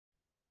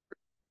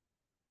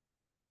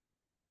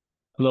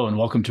Hello and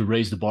welcome to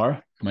Raise the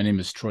Bar. My name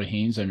is Troy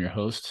Haynes. I'm your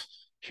host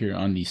here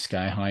on the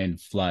Sky High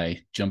and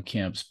Fly Jump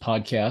Camps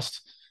podcast.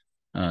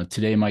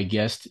 Today, my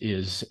guest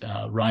is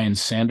Ryan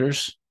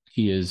Sanders.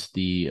 He is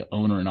the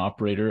owner and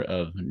operator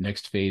of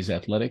Next Phase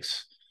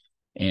Athletics,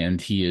 and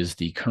he is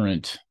the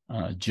current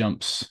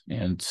jumps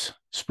and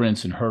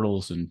sprints and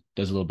hurdles and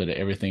does a little bit of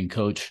everything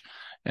coach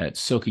at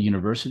Soka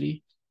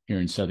University here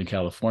in Southern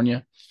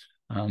California.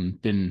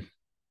 Been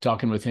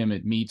talking with him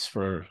at meets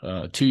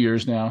for 2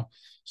 years now.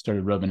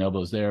 Started rubbing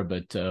elbows there,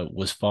 but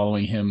was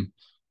following him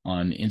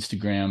on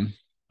Instagram,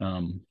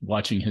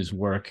 watching his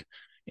work,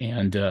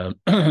 and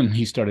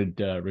he started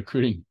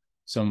recruiting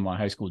some of my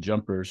high school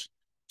jumpers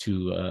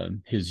to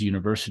his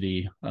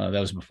university. That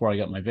was before I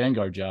got my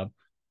Vanguard job,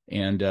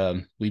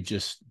 and we've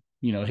just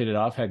hit it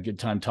off, had a good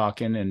time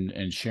talking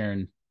and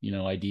sharing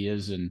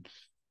ideas and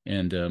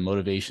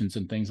motivations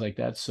and things like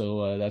that.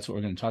 So that's what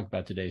we're going to talk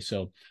about today.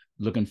 So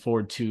looking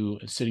forward to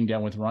sitting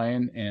down with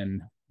Ryan,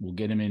 and we'll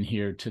get him in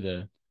here to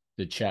the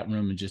chat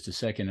room in just a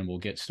second, and we'll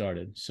get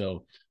started.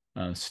 So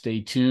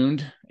stay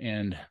tuned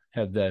and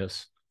have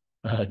those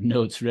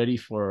notes ready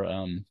for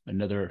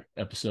another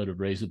episode of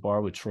Raise the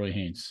Bar with Troy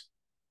Haynes.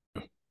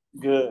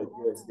 Good,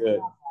 good.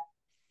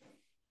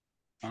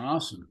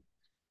 Awesome.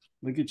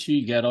 Look at you.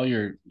 You got all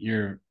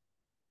your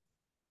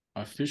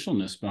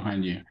officialness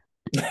behind you.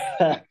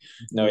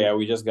 No, yeah,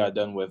 we just got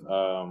done with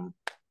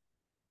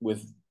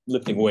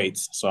lifting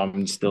weights, so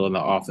I'm still in the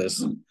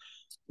office.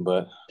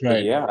 But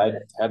Right. yeah, I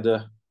had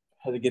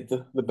to get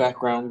the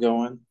background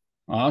going.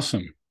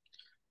 Awesome.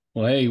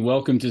 Well, hey,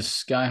 welcome to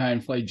Sky High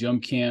and Fly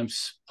Jump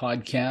Camps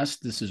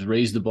podcast. This is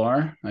Raise the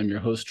Bar. I'm your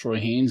host, Troy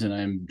Haynes, and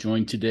I'm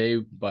joined today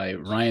by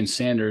Ryan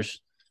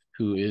Sanders,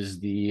 who is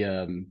the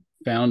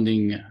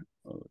founding,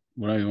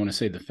 what do I want to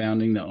say,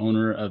 the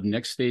owner of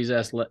Next Phase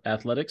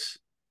Athletics,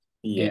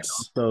 and Yes.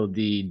 also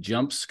the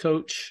jumps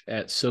coach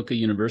at Soka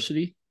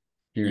University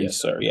here in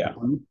Yes, sir. Southern Yeah.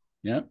 California.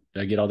 Yeah,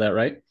 did I get all that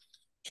right?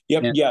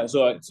 Yep. And Yeah.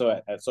 So at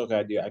Soka,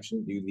 I do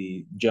actually do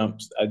the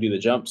jumps. I do the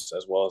jumps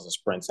as well as the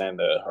sprints and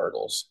the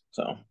hurdles.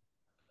 So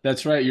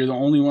that's right. You're the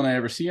only one I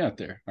ever see out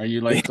there. Are you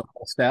like the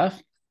whole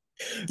staff?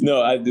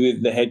 no, I do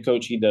the head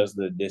coach. He does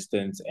the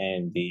distance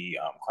and the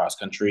cross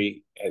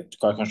country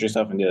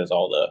stuff, and does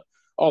all the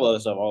other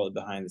stuff, all the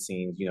behind the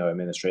scenes,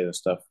 administrative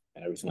stuff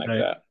and everything like Right.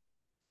 that.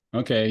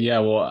 Okay, yeah.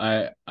 Well,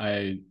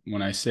 I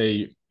when I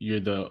say you're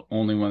the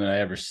only one that I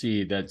ever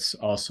see, that's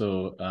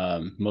also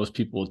most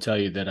people will tell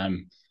you that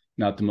I'm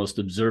not the most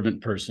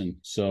observant person.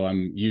 So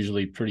I'm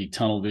usually pretty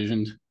tunnel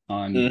visioned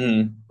on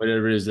Hmm.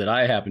 whatever it is that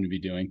I happen to be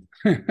doing.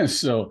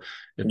 So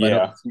if I don't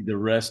Yeah. see the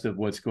rest of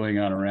what's going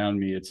on around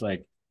me, it's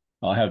like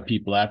I'll have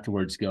people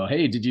afterwards go,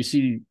 "Hey, did you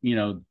see,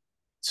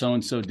 so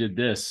and so did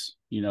this,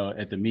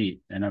 at the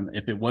meet?" And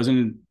if it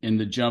wasn't in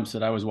the jumps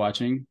that I was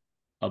watching,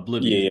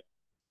 oblivious,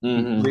 Yeah.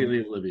 Hmm.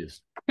 completely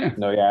oblivious.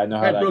 No, yeah, I know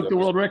I how that broke the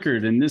goes. world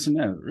record and this and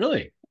that.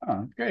 Really?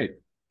 Oh, great.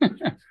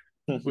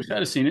 Wish I'd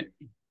have seen it.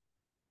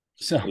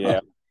 So,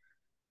 Yeah.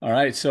 all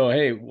right. So,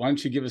 hey, why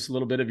don't you give us a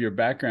little bit of your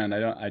background?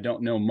 I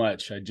don't know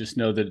much. I just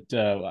know that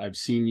I've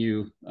seen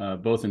you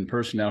both in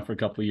person now for a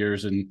couple of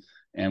years,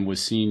 and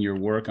was seeing your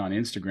work on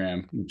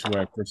Instagram, which is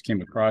where I first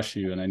came across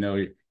you. And I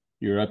know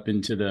you're up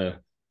into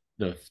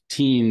the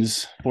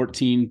teens,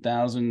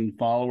 14,000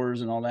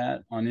 followers and all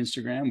that on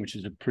Instagram, which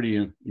is a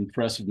pretty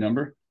impressive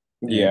number.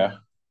 And Yeah.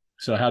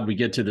 so, how'd we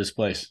get to this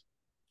place?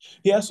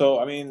 Yeah. So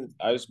I mean,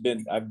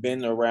 I've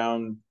been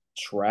around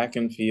track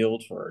and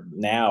field for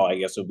now, I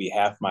guess it'll be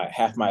half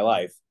my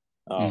life.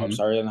 Mm-hmm.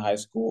 Started in high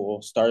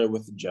school, started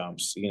with the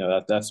jumps.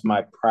 That's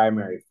my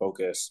primary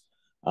focus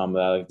that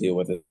I like to deal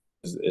with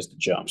is the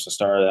jumps. I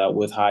started out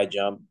with high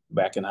jump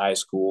back in high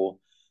school,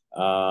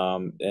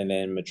 and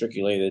then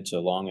matriculated to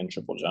long and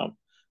triple jump.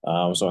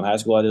 So in high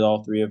school, I did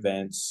all three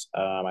events.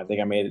 I think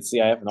I made it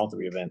CIF in all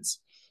three events.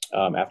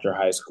 After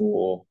high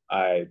school,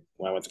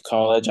 when I went to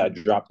college, I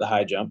dropped the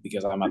high jump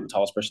because I'm not the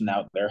tallest person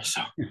out there.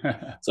 So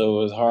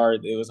it was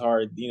hard. It was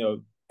hard,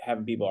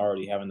 having people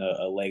already having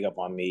a leg up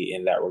on me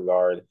in that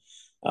regard.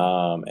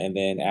 And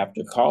then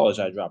after college,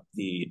 I dropped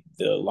the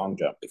long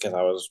jump because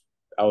I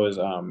was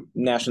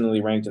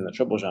nationally ranked in the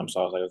triple jump.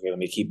 So I was like, okay, let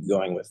me keep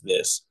going with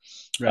this.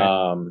 Right.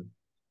 Um,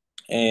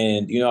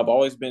 and I've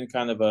always been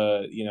kind of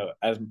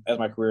as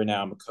my career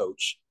now, I'm a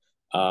coach.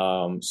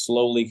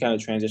 Slowly kind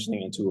of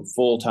transitioning into a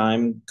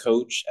full-time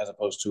coach as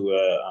opposed to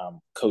a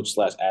coach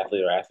slash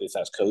athlete or athlete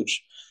slash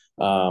coach.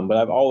 But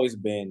I've always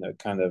been a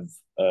kind of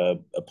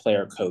a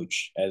player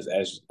coach, as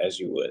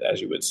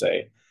you would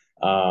say.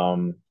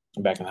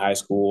 Back in high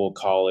school,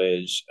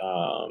 college,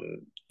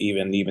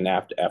 even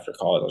after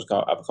college,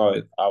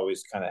 I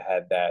always kind of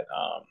had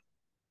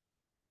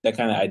that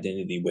kind of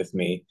identity with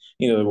me,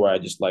 where I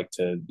just like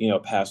to,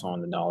 pass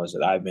on the knowledge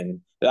that I've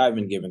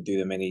been given through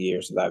the many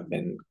years that I've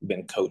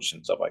been coached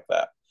and stuff like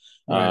that.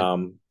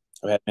 Right.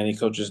 I've had many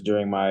coaches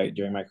during my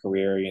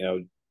career,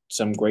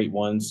 some great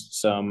ones,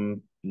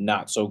 some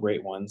not so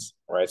great ones,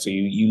 right? So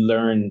you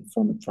learn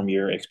from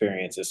your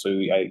experiences. So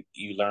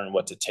you learn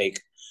what to take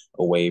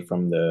away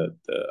from the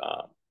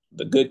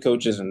good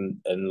coaches and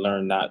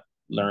learn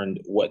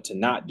learned what to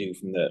not do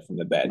from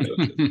the bad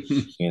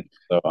coaches. And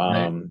so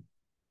Right.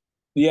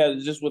 yeah,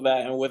 just with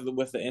that and with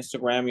the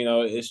Instagram,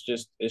 it's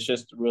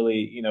just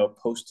really,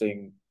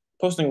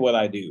 posting what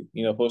I do,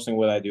 posting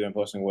what I do and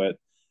posting what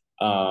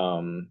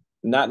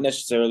not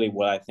necessarily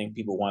what I think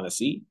people want to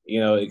see,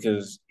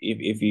 because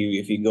if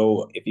you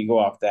go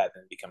off that,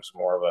 then it becomes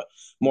more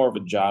of a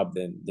job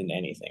than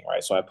anything,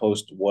 right? So I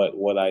post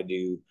what I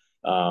do,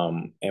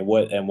 and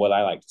what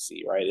I like to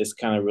see, right? It's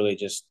kind of really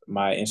just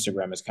my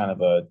Instagram is kind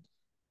of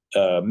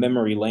a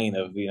memory lane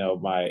of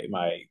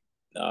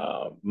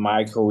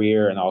my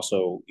career, and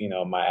also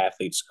my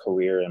athlete's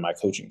career and my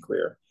coaching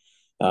career.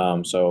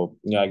 So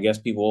I guess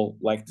people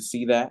like to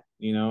see that,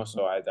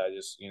 so I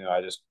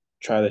just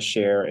try to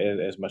share it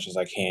as much as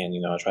I can.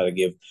 I try to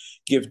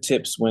give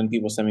tips when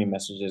people send me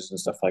messages and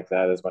stuff like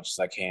that as much as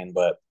I can.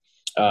 But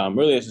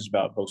really, it's just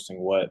about posting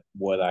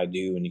what I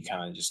do, and you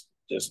kind of just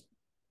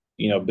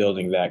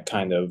building that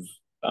kind of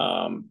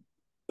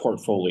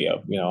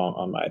portfolio,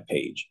 on my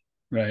page.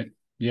 Right.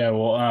 Yeah.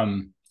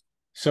 Well,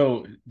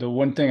 so the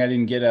one thing I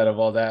didn't get out of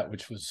all that,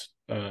 which was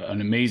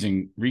an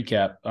amazing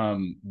recap,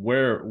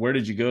 where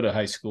did you go to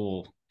high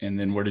school, and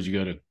then where did you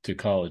go to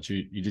college?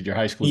 You did your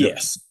high school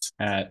Yes.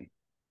 at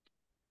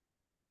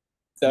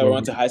So I where?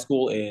 went to high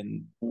school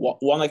in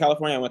Walnut,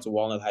 California. I went to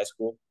Walnut High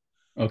School.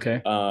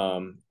 Okay.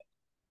 Um,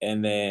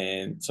 and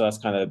then so that's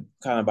kind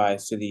of by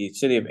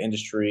city of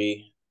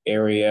industry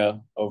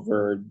area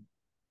over.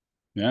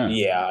 Yeah. I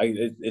Yeah,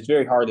 it's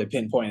very hard to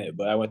pinpoint it,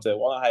 but I went to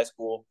Walnut High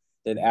School.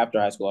 Then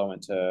after high school, I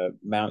went to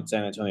Mount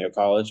San Antonio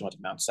College. I went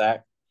to Mount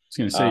Sac. was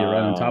gonna say you're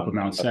right on top of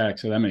Mount Sac,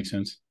 so that makes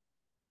sense.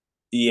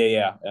 Yeah,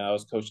 yeah. And I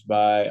was coached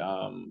by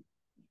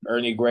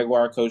Ernie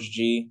Gregoire, Coach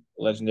G,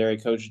 legendary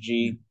Coach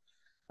G.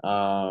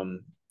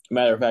 Um,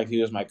 Matter of fact, he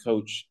was my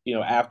coach.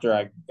 After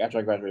I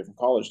graduated from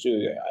college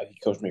too. He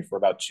coached me for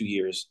about 2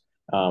 years,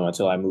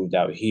 until I moved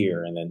out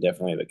here, and then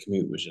definitely the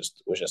commute was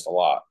just a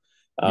lot.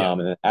 Yeah. And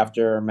then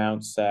after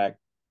Mount Sac,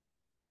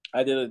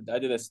 I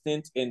did a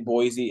stint in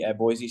Boise at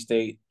Boise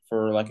State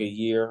for like a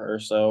year or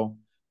so.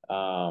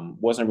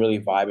 Wasn't really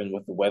vibing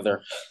with the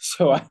weather,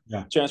 so I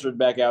Yeah. transferred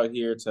back out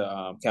here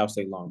to Cal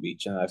State Long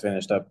Beach, and I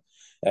finished up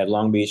at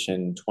Long Beach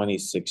in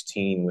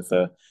 2016 with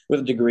a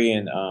degree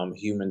in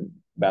human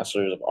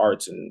bachelor's of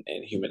arts and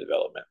human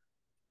development.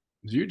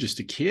 You're just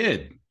a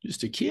kid.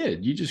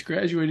 You just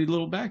graduated a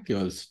little back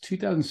ago. It's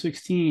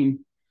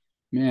 2016.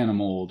 Man,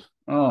 I'm old.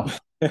 Oh,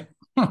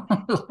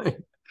 like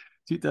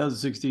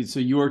 2016. So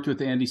you worked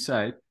with Andy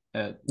Seid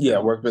Yeah, at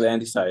I worked with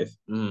Andy Scythe.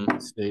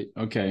 State.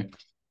 Okay.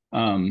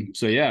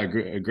 So yeah,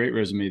 a great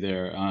resume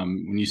there.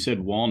 When you said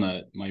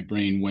Walnut, my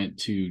brain went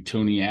to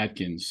Tony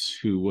Atkins,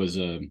 who was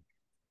an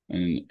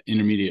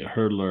intermediate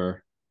hurdler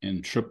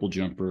and triple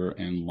jumper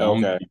and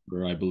long Okay.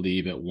 jumper, I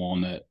believe, at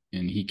Walnut,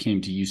 and he came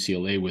to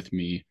UCLA with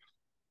me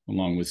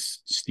along with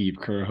Steve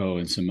Kerho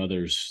and some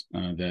others,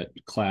 that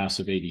class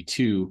of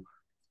 82.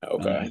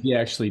 Okay. He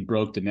actually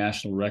broke the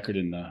national record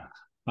in the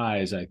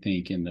highs, I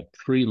think, in the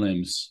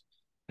prelims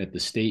at the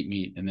state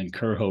meet, and then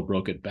Kerho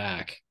broke it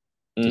back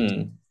to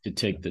Mm. to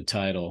take the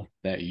title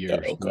that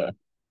year. So Okay.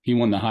 he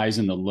won the highs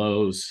and the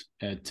lows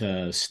at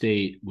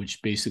state,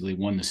 which basically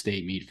won the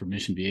state meet for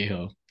Mission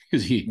Viejo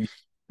because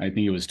I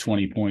think it was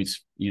 20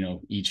 points,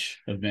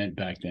 each event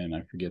back then.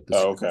 I forget this.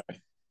 Okay.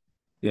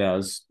 Yeah, it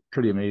was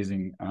pretty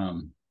amazing.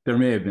 There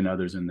may have been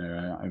others in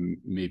there. I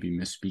may be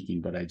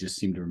misspeaking, but I just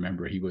seem to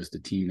remember he was the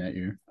team that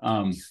year.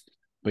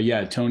 But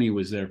yeah, Tony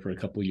was there for a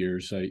couple of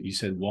years. You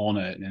said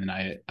Walnut, and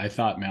I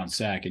thought Mount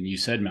Sac, and you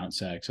said Mount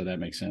Sac, so that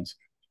makes sense.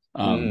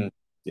 Um,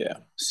 Yeah.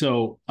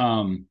 so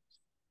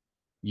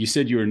you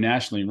said you were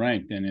nationally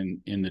ranked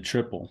then in the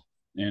triple,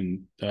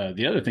 and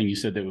the other thing you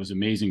said that was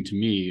amazing to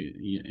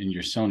me, and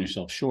you're selling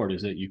yourself short,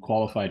 is that you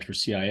qualified for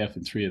CIF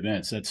in 3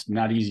 events. That's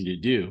not easy to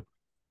do.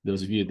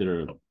 Those of you that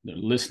are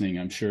listening,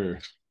 I'm sure.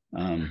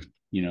 I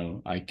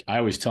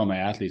always tell my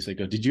athletes, I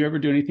go, "Did you ever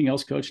do anything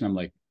else, coach?" And I'm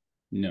like,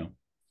 "No."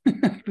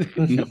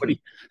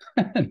 nobody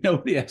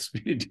nobody asked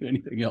me to do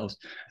anything else.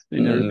 They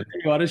never said,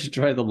 "Hey, why don't you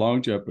try the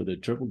long jump or the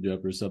triple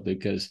jump or something?"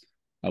 Because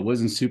I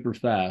wasn't super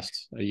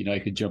fast. I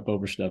could jump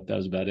over stuff. That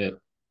was about it.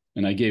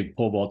 And I gave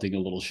pole vaulting a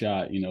little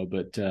shot,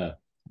 but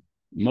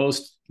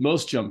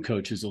most jump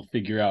coaches will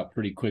figure out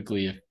pretty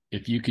quickly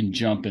if you can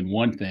jump in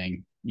one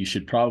thing, you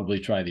should probably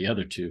try the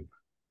other two.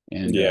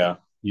 And Yeah.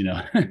 you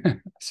know,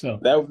 so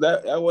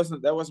That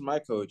wasn't my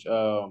coach.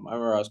 I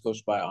remember I was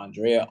coached by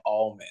Andrea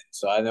Allman.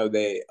 So I know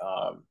they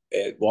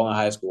at Walnut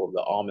High School,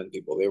 the Allman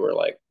people, they were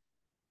like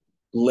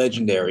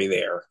legendary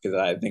there, because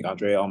I think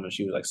Andrea Allman,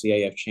 she was like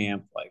CAF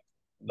champ,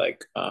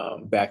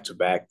 back to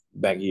back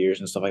years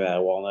and stuff like that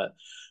at Walnut.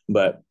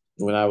 But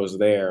when I was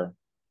there,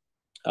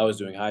 I was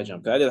doing high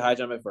jump. 'Cause I did high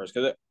jump at first,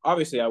 because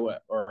obviously I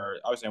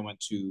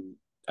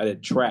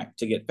did track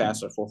to get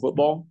faster for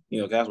football.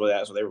 That's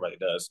what everybody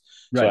does.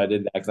 So right. I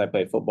did that because I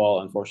played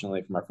football,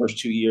 unfortunately, for my first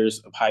 2 years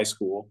of high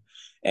school,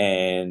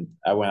 and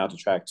I went out to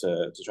track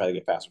to try to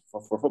get faster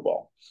for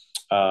football.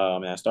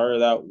 And I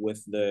started out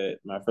with the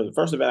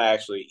first event I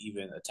actually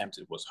even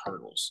attempted was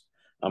hurdles.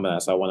 And I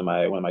saw one of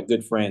my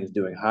good friends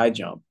doing high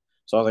jump.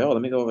 So I was like, oh,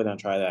 let me go over there and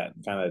try that.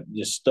 Kind of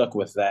just stuck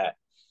with that.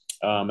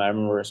 I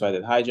remember, so I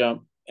did high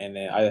jump, and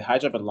then I did high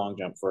jump and long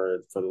jump for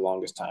the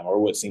longest time, or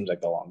what seems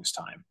like the longest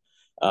time.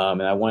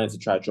 And I wanted to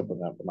try triple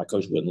jump, but my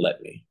coach wouldn't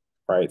let me.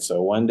 Right.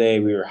 So one day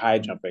we were high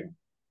jumping,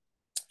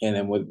 and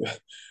then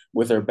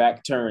with her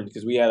back turned,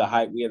 because we had the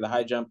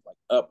high jump like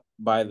up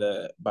by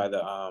the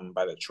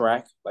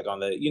track, like on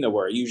the,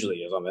 where it usually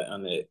is, on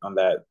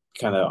that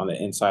kind of on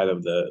the inside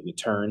of the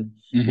turn,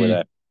 where Mm-hmm.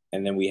 that,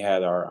 and then we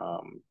had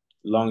our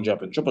long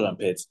jump and triple jump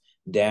pits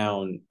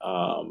down,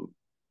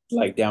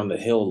 like down the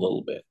hill a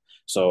little bit.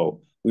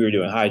 So we were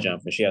doing high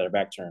jump, and she had her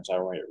back turned, so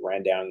I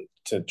ran down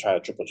to try to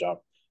triple jump,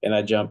 and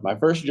I jumped my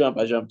first jump.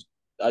 I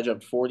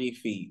jumped 40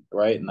 feet,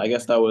 right? And I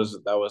guess that was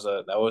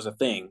a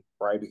thing,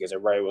 right? Because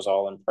everybody was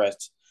all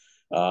impressed.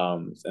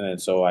 And then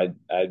so I'd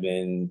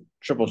been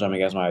triple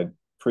jumping as my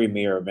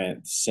premier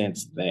event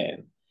since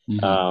then.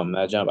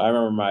 Mm-hmm. I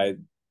remember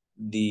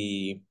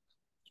the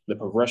the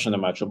progression of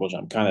my triple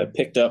jump kind of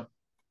picked up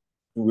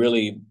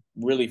really,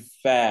 really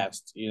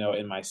fast,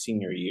 in my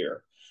senior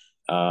year.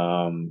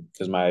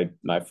 Because my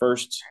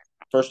first,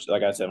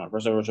 like I said, my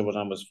first ever triple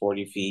jump was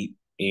 40 feet,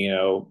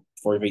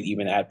 40 feet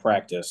even at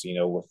practice,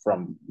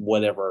 from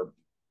whatever.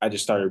 I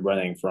just started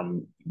running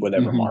from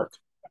whatever Mm-hmm. mark.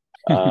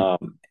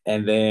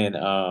 And then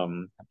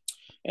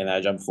and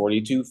I jumped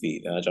 42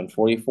 feet, and I jumped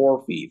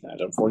 44 feet, and I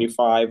jumped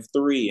 45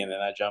 3, and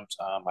then I jumped,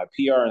 my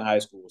PR in high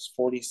school was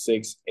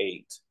 46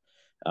 8.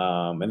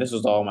 And this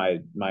was all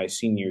my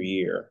senior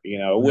year,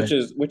 Right. which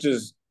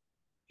is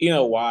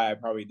why I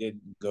probably did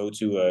go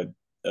to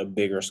a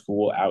bigger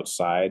school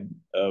outside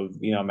of,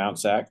 Mount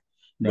Sac.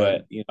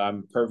 Right. But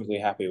I'm perfectly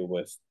happy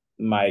with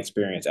my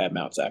experience at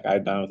Mount Sac. I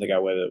don't think I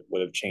would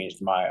have changed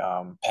my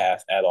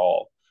path at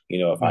all,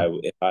 Yeah.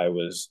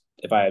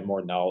 if I had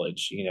more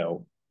knowledge,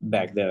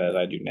 back then as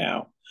I do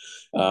now.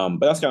 But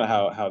that's kind of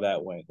how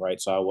that went, right?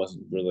 So I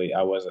wasn't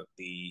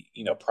the,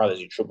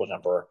 prodigy triple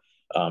jumper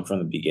from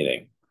the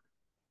beginning.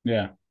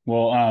 Yeah.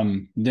 Well,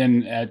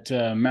 then at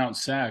Mount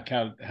Sac,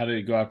 how did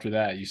it go after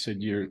that? You said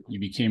you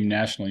became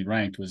nationally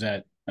ranked. Was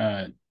that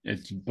at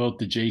both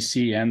the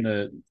JC and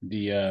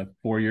the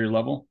 4 year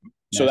level?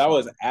 So that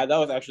National.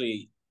 was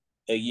actually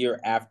a year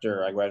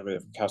after I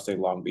graduated from Cal State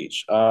Long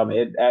Beach.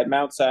 At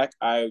Mount Sac,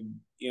 I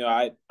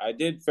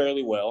did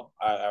fairly well.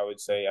 I would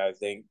say, I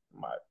think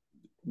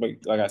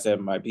like I said,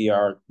 my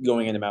PR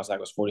going into Mount Sac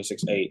was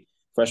 46 8.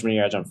 Freshman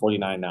year, I jumped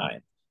 49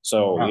 9.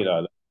 So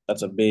Wow.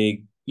 that's a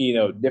big,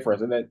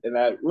 difference, and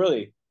that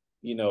really,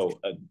 you know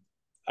uh,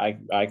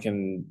 I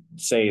can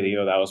say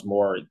that, that was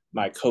more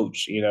my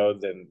coach,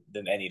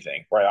 than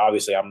anything, right?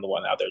 Obviously, I'm the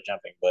one out there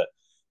jumping, but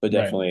Right.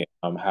 definitely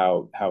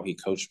how he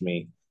coached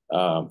me,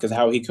 because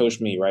how he coached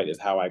me, right, is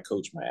how I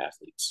coach my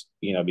athletes,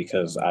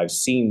 because I've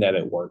seen that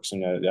it works,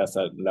 and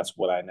that's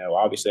what I know.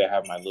 Obviously, I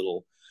have my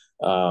little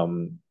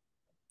um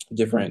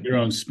different, Your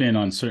own spin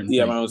on certain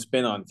yeah, things. my own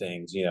spin on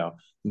things,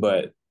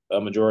 but a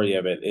majority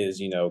of it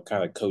is,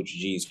 kind of Coach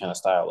G's kind of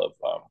style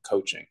of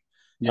coaching.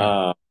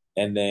 Yeah. Um,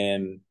 and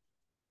then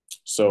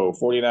so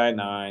 49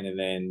 9, and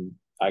then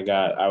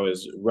I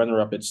was runner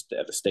up at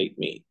the state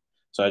meet.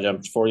 So I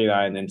jumped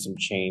 49 and some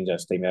change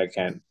at state meet. I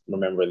can't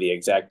remember the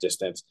exact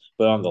distance,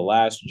 but on the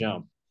last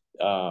jump,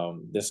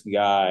 this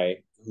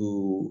guy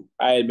who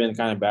I had been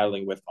kind of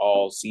battling with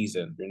all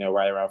season,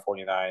 right around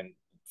 49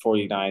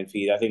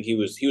 feet. I think he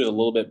was a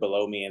little bit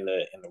below me in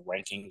the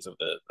rankings of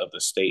the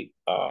state,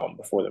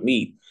 before the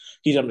meet.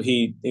 He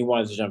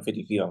wanted to jump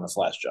 50 feet on this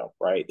last jump,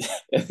 right?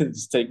 And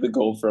just take the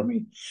gold from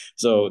me.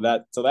 So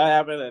that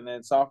happened, and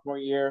then sophomore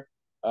year,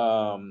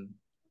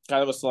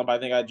 kind of a slump. I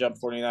think I jumped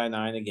 49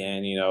 9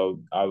 again.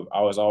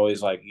 I was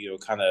always like,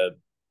 kind of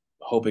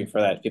hoping for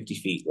that 50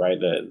 feet, right?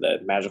 The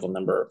magical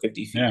number of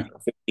 50 feet Yeah. or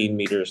 15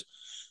 meters,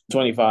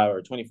 25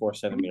 or 24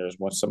 centimeters,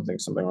 something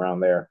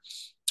around there.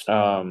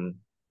 Um,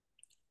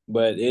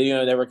 but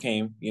it, never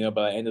came, but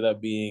I ended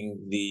up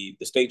being the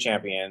state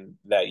champion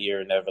that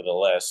year,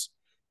 nevertheless.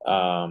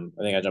 I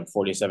think I jumped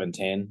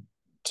 47-10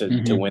 to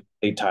Hmm. win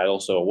the state title,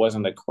 so it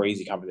wasn't a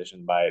crazy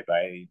competition by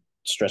any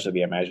stretch of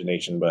the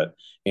imagination, but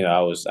I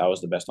was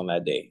the best on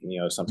that day.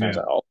 Sometimes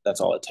Yeah.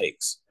 that's all it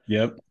takes.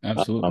 Yep.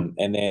 Absolutely.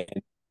 And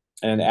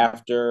then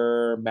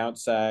after Mount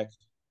Sac,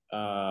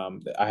 I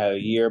had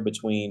a year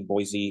between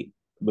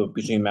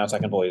Mount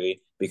Sac and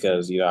Boise,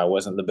 because I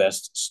wasn't the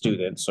best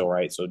student. So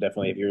right, so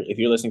definitely, if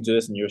you're listening to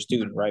this and you're a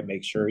student, right,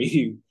 make sure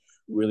you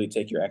really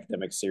take your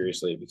academics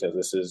seriously, because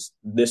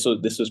this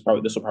will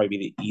probably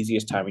be the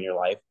easiest time in your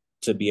life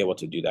to be able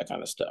to do that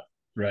kind of stuff,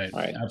 Right.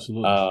 right?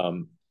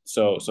 Absolutely.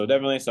 So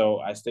definitely, so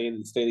I stayed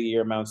a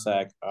year at Mount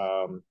Sac.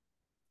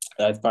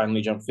 I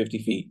finally jumped 50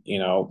 feet,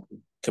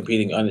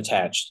 competing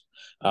unattached,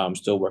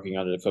 still working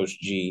under the Coach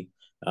G.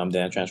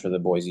 Then I transferred to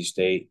Boise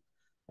State.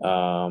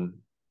 Um,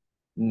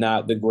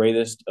 Not the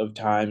greatest of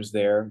times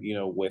there,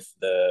 with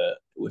the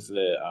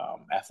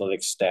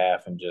athletic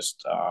staff, and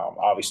just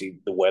obviously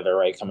the weather,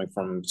 right? Coming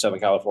from Southern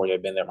California,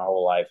 I've been there my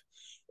whole life.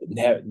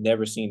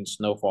 Never seen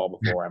snowfall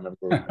before. I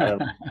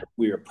remember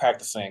we were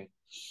practicing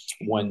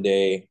one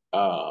day,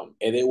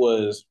 and it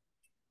was,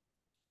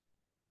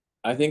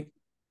 I think,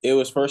 It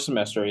was first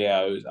semester.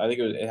 Yeah, it was. I think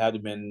it had to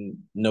have been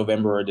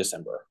November or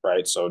December,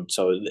 right? So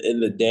in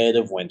the dead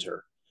of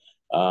winter,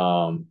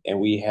 and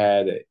we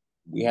had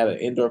an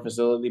indoor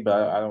facility,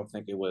 but I don't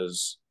think it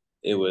was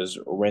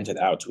rented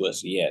out to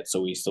us yet.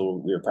 So we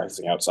were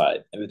practicing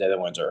outside in the dead of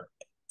winter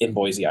in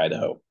Boise,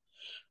 Idaho,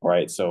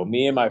 right? So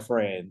me and my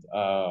friend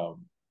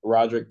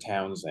Roderick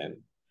Townsend,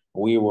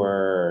 we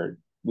were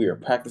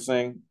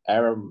practicing. I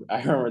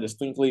remember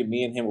distinctly.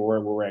 Me and him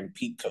were wearing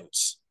peak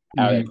coats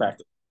out at Mm-hmm.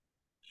 practice.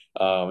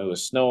 It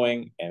was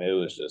snowing and it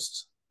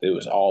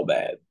was all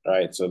bad,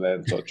 right? So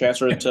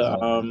transferred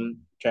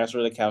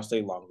to Cal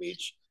State Long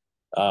Beach.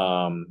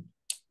 Um,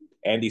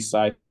 Andy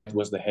Seid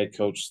was the head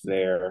coach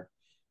there.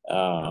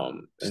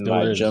 And Still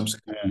my is. jumps,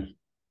 Yeah.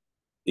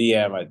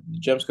 yeah, my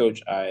jumps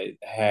coach I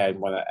had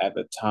one at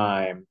the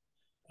time.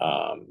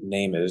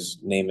 Name is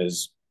kind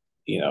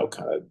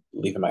of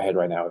leaving my head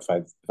right now. If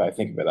I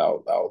think of it,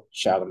 I'll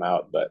shout him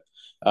out. But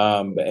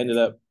ended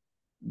up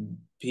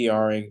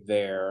PRing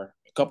there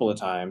a couple of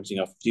times,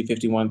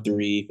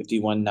 51-3,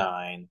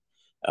 51-9.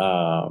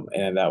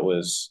 And that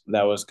was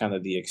kind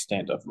of the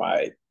extent of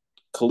my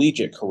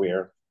collegiate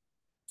career.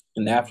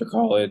 And after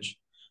college,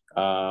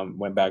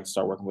 went back to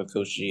start working with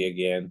Coach G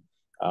again.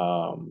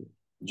 Um,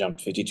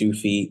 Jumped 52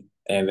 feet,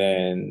 and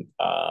then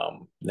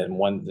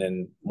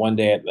one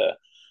day at the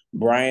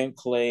Brian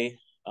Clay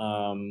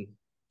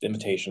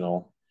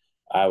Invitational,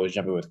 I was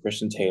jumping with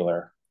Christian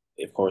Taylor.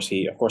 Of course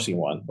he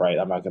won, right?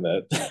 I'm not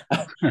gonna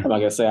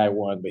say I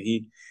won, but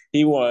he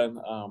won.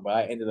 But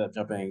I ended up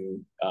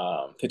jumping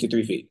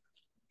 53 feet,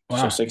 so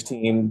Wow.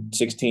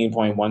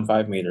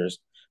 16.15 meters.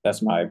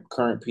 That's my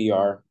current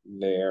PR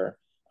there.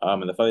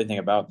 And the funny thing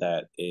about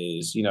that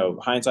is,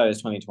 hindsight is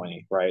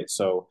 2020, right?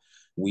 So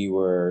we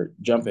were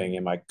jumping,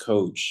 and my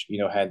coach,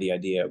 had the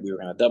idea we were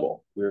going to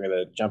double. We were going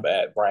to jump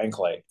at Brian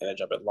Clay and then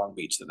jump at Long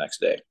Beach the next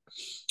day.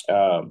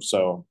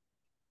 So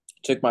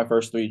took my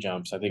first three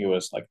jumps. I think it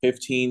was like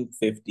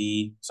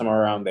 1550,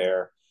 somewhere around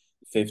there,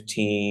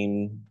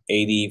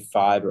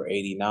 1585 or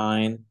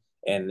 89,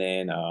 and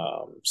then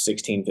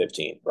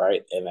 1615,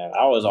 right? And then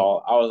I was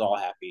all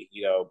happy,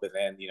 but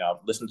then I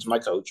listened to my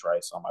coach,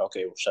 right? So I'm like,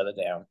 okay, we'll shut it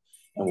down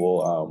and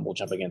we'll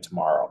jump again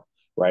tomorrow,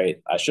 right?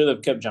 I should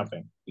have kept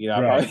jumping. I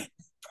Right. probably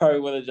probably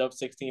would have jumped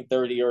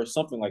 1630 or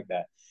something like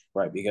that,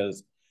 right?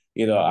 Because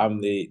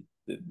I'm the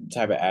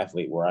type of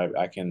athlete where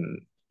I can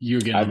You're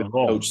getting I've on been a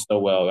roll. coached so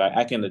well.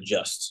 I can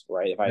adjust,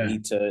 right? Yeah.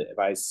 If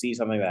I see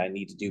something that I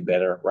need to do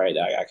better, right,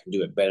 I can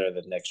do it better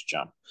the next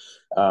jump.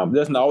 It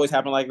doesn't always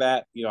happen like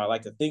that. I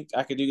like to think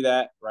I could do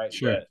that, right?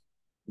 Sure.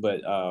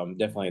 But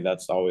definitely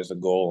that's always a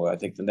goal. I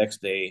think the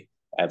next day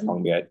at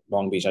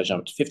Long Beach, I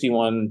jumped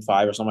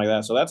 51.5 or something like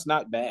that. So that's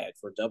not bad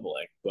for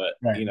doubling. But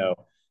Right.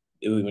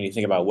 when you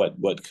think about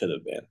what could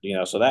have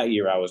been, so that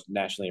year I was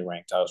nationally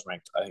ranked. I was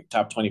ranked, I think,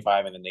 top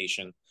 25 in the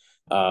nation.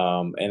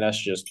 And that's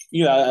just,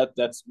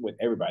 that's with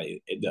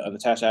everybody, the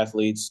unattached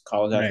athletes,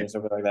 college Right. athletes,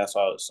 everything like that.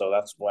 So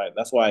that's why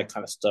I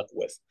kind of stuck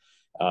with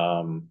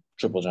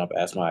triple jump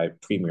as my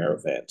premier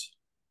event.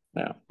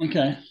 Yeah.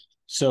 Okay.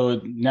 So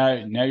now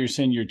you're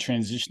saying you're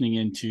transitioning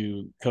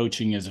into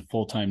coaching as a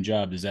full-time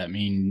job. Does that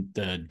mean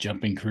the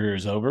jumping career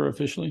is over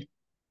officially?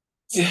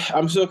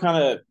 I'm still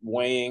kind of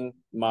weighing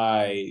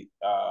my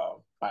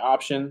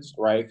options,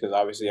 right? Because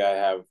obviously I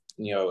have,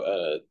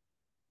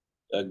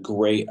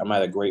 I'm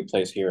at a great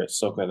place here at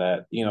Soka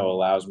that,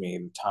 allows me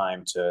the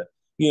time to,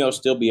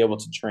 still be able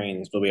to train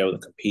and still be able to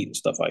compete and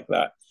stuff like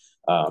that.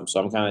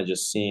 So I'm kind of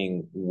just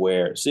seeing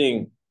where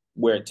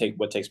what takes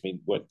me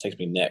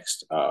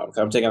next. 'Cause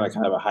I'm taking like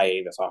kind of a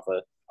hiatus off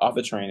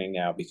of training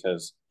now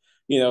because,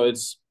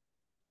 it's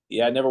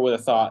yeah, I never would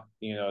have thought,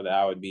 that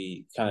I would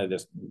be kind of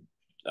this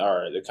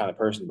or the kind of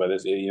person, but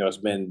it's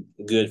been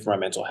good for my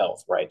mental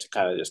health, right? To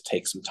kind of just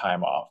take some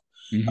time off.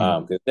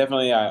 Hmm. Because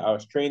definitely I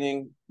was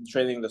training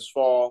this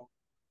fall.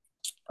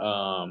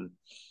 Um,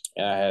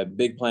 and I had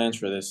big plans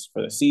for the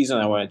season.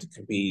 I wanted to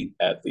compete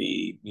at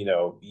the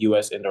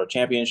U.S. Indoor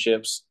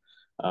Championships.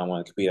 I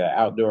wanted to compete at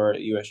outdoor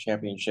U.S.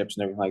 Championships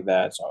and everything like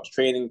that. So I was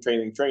training,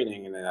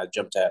 and then I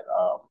jumped at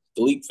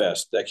the Leap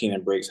Fest that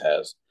Keenan Briggs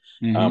has.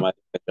 Hmm. I think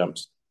I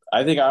jumped.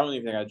 I don't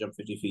even think I jumped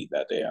 50 feet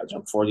that day. I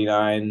jumped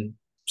 49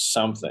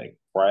 something.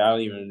 Right, I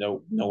don't even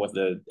know what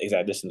the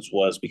exact distance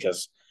was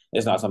because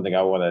it's not something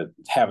I want to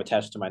have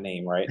attached to my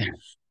name. Right.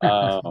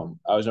 I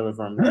was jumping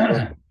from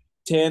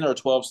 10 or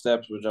 12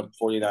 steps, would jump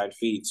 49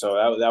 feet. So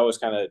that was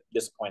kind of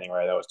disappointing,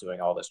 right? I was doing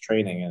all this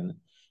training and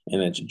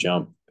then to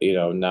jump,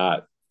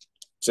 not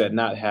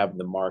have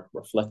the mark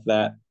reflect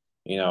that,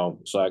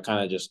 so I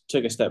kind of just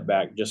took a step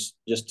back just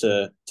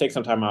to take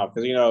some time out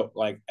because,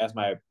 like as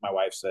my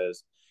wife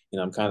says,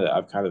 I've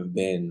kind of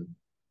been,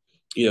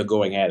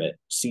 going at it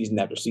season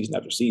after season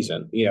after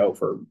season,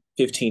 for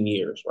 15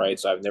 years, right?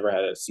 So I've never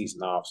had a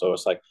season off. So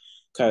it's like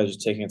kind of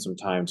just taking some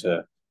time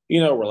to,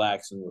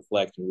 relax and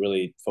reflect and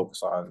really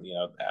focus on,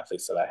 the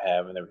athletes that I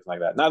have and everything like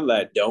that. Not that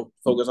I don't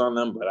focus on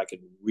them, but I can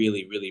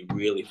really, really,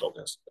 really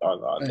focus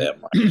on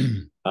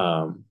them.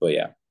 But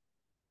yeah.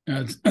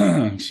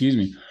 Excuse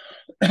me.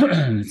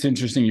 It's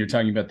interesting you're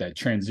talking about that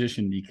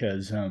transition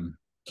because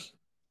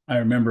I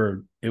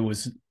remember it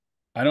was,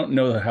 I don't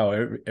know how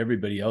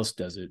everybody else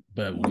does it,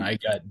 but when I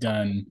got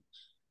done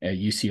at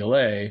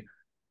UCLA,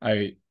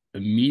 I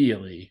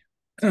immediately,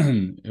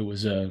 it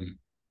was, I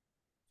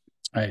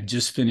had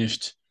just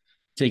finished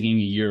taking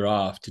a year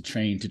off to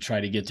train to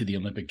try to get to the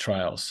Olympic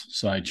trials.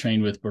 So I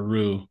trained with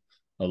Baru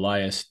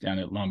Elias down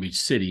at Long Beach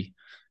City,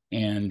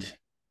 and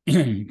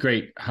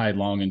great high,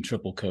 long, and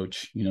triple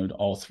coach,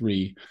 all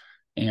three,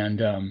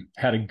 and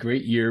had a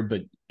great year,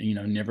 but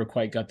never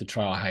quite got the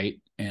trial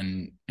height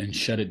and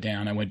shut it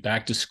down. I went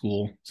back to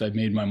school, so I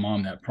made my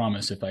mom that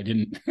promise if I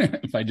didn't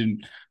if I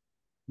didn't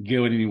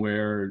go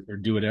anywhere or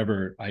do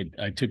whatever. I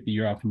took the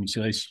year off from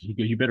UCLA. She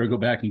goes, "You better go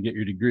back and get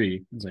your degree."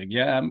 I was like,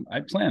 "Yeah,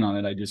 I plan on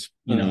it. I just,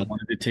 I Mm-hmm.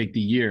 wanted to take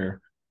the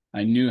year."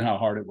 I knew how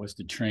hard it was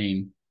to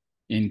train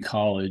in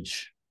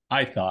college.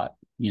 I thought,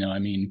 I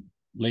mean,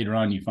 later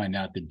on you find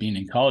out that being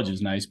in college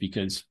is nice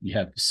because you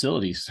have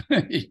facilities.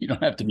 You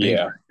don't have to pay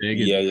Yeah. for big,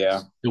 and Yeah.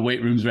 Yeah. the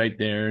weight room's right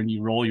there, and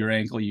you roll your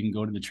ankle, you can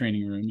go to the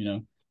training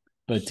room.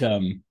 But I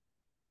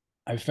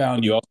And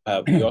found you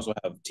also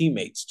have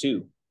teammates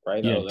too,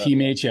 right? yeah, Oh,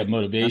 teammates, you have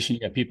motivation,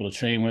 you have people to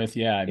train with.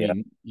 Yeah, I yeah.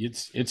 mean,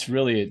 it's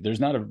really, there's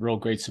not a real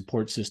great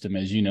support system,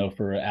 as you know,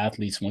 for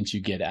athletes once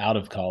you get out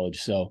of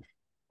college. So,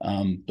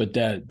 but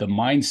the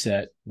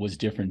mindset was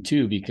different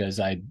too, because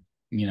I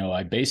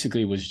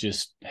basically was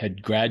just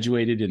had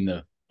graduated in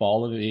the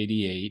fall of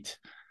 '88,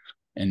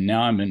 and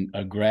now I'm in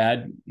a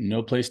grad,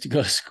 no place to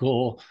go to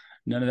school,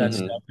 none of that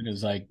Mm-hmm. stuff. And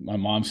it's like my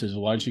mom says,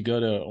 "Why don't you go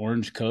to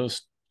Orange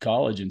Coast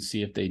College and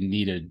see if they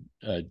needed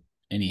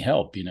any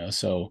help?"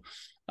 So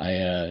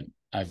I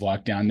I've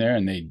walked down there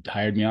and they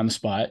hired me on the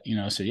spot.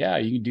 So yeah,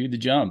 you can do the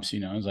jumps.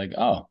 I was like,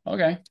 oh,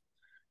 okay.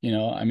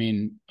 I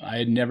mean, I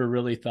had never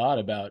really thought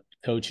about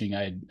coaching.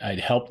 I'd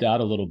helped out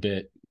a little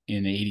bit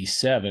in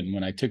 '87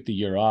 when I took the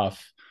year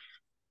off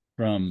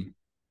from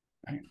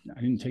I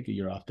didn't take a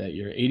year off that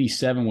year.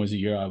 '87 was a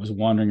year I was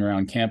wandering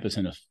around campus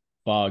in a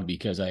fog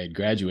because I had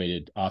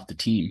graduated off the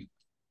team.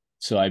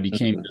 So I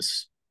became Mm-hmm.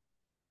 this,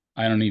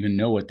 I don't even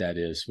know what that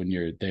is when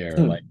you're there.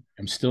 Like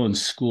I'm still in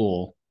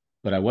school,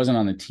 but I wasn't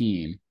on the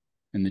team.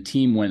 And the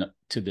team went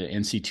to the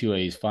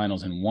NC2A's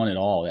finals and won it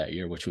all that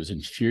year, which was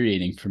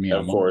infuriating for me.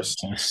 Of course.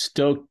 I was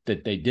stoked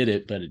that they did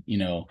it, but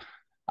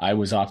I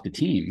was off the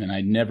team and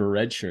I never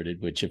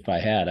redshirted, which if I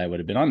had, I would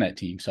have been on that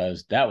team. So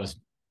that was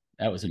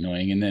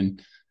annoying. And then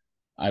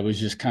I was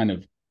just kind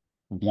of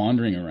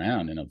wandering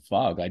around in a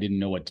fog. I didn't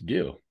know what to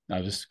do.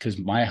 I was because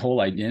my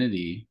whole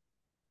identity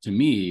to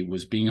me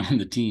was being on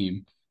the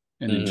team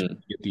and then Mm-hmm.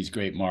 get these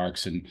great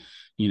marks and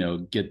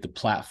get the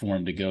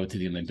platform to go to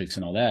the Olympics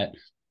and all that.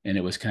 And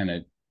it was kind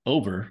of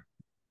over.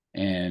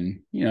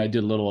 And I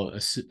did a little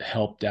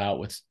helped out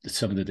with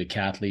some of the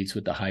decathletes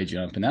with the high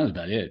jump, and that was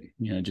about it.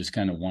 Just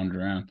kind of wandered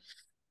around.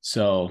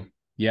 So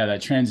yeah,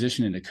 that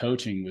transition into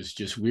coaching was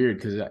just weird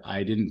because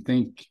I didn't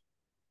think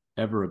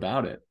ever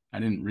about it. I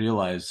didn't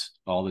realize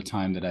all the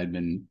time that I'd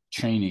been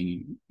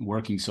training,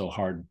 working so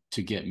hard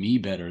to get me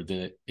better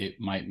that it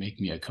might make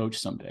me a coach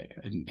someday.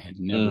 I had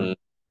never,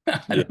 Mm-hmm.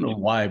 I Yeah. don't know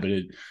why, but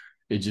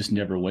it just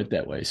never went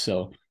that way.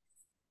 So,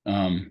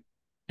 um,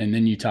 and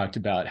then you talked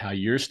about how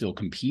you're still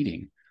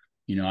competing.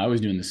 I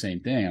was doing the same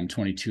thing. I'm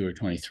 22 or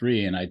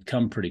 23, and I'd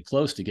come pretty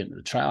close to getting to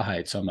the trial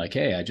height. So I'm like,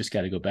 hey, I just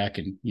got to go back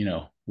and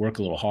work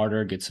a little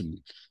harder, get some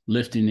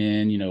lifting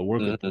in,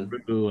 work with Mm-hmm.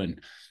 Peru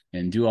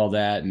and do all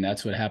that. And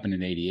that's what happened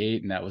in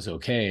 '88, and that was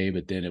okay.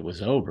 But then it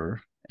was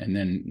over, and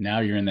then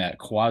now you're in that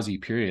quasi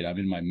period. I'm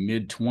in my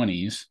mid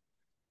 20s,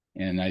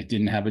 and I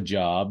didn't have a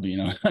job.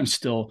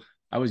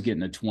 I was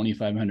getting a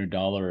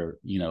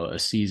 $2,500 a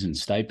season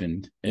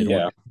stipend at Yeah.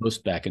 Oregon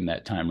Post back in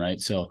that time, right?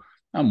 So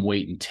I'm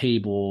waiting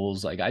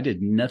tables. Like I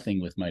did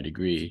nothing with my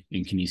degree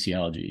in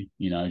kinesiology.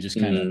 Just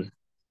kind of Mm-hmm.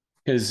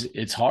 because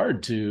it's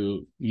hard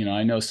to,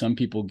 I know some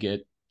people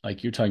get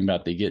like you're talking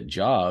about, they get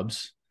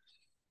jobs,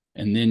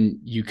 and then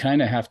you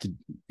kind of have to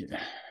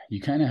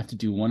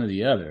do one or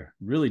the other.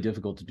 Really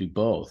difficult to do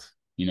both.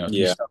 If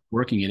you Yeah. start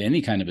working at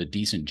any kind of a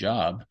decent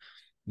job,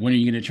 when are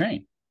you going to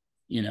train?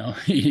 You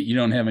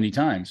don't have any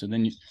time. So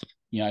then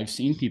I've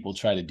seen people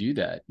try to do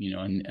that,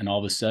 and all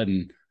of a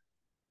sudden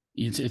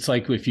it's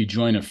like if you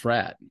join a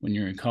frat when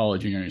you're in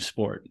college and you're in a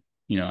sport.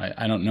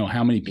 I don't know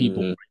how many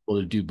people Mm-hmm. were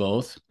able to do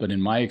both, but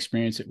in my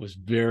experience, it was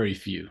very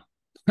few.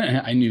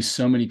 I knew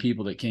so many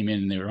people that came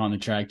in and they were on the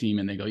track team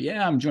and they go,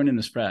 "Yeah, I'm joining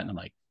this frat," and I'm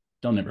like,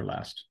 "They'll never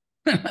last."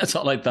 That's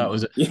all I thought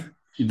was Yeah.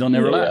 they'll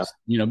never Yeah.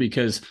 Yeah. last,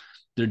 because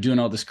they're doing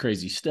all this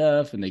crazy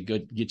stuff and they go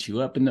get you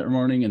up in the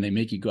morning and they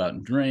make you go out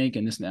and drink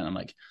and this and that. I'm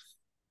like,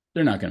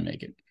 they're not going to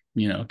make it,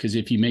 because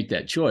if you make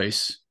that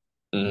choice,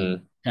 you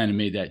Mm-hmm. kind of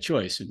made that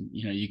choice, and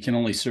you can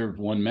only serve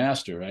one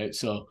master, right?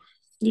 So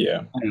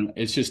Yeah. I don't know,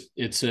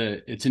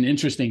 it's an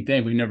interesting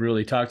thing. We've never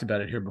really talked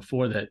about it here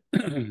before, that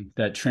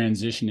that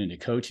transition into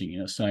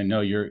coaching. So I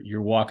know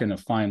you're walking a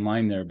fine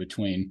line there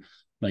between,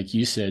 like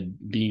you said,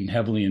 being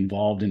heavily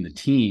involved in the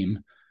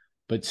team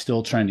but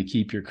still trying to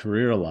keep your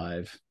career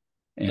alive,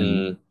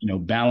 and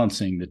Mm-hmm.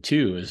 balancing the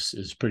two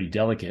is pretty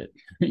delicate.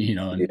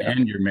 Yeah.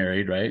 And you're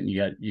married, right? And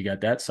you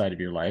got that side of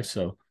your life.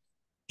 So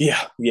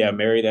Yeah. Yeah.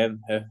 Married and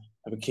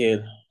have a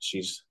kid.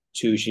 She's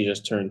 2. She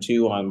just turned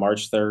 2 on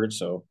March 3rd,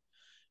 so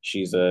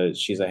she's a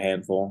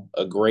handful,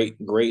 a great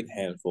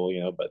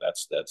handful, but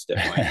that's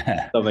definitely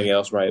something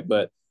else, right?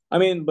 But I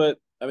mean,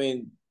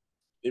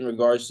 in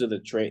regards to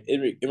the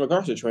in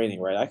regards to training,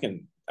 right? I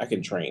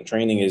can train.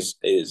 Training is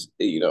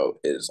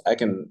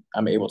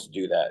I'm able to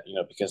do that,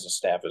 because the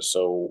staff is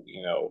so,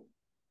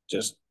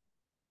 just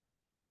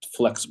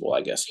flexible,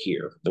 I guess,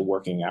 here. The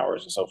working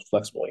hours are so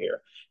flexible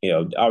here.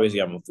 Obviously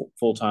I'm a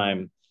full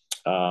time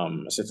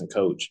assistant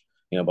coach,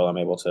 but I'm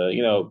able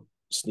to,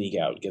 sneak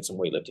out, get some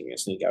weightlifting and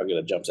sneak out, get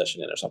a jump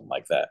session in or something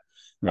like that.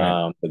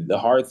 Right. But the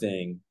hard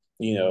thing,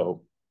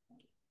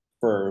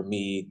 for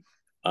me,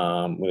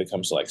 when it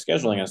comes to like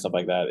scheduling and stuff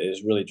like that,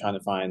 is really trying to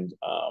find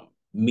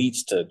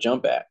meets to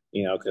jump at,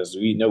 because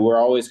we know we're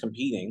always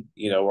competing,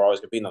 we're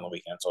always competing on the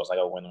weekend. So it's like,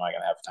 oh, when am I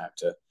going to have time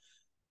to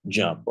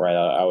jump, right?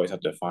 I always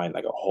have to find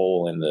like a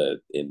hole in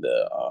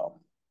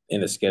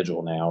the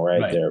schedule now,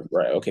 right Right. there,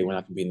 right? Okay, we're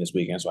not competing this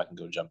weekend, so I can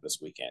go jump this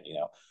weekend,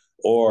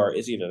 or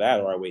it's either that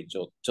or I wait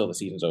till the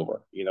season's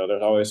over.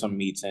 There's always some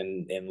meets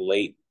in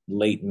late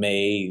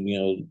May,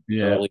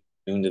 Yeah. early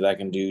June that I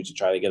can do to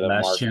try to get a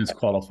Last mark. chance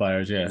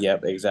qualifiers. Yeah.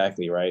 Yep,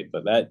 exactly right.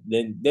 But that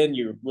then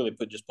you're really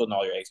putting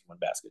all your eggs in one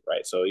basket,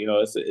 right? So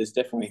it's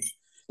definitely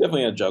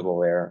a juggle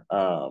there.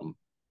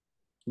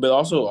 But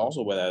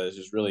also with that is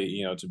just really,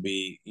 to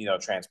be,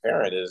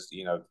 transparent is,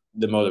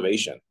 the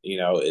motivation,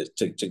 is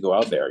to go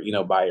out there,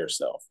 by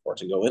yourself, or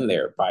to go in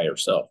there by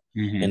yourself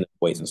in Hmm. the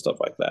weights and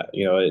stuff like that.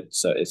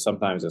 It's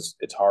sometimes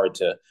it's hard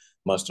to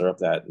muster up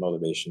that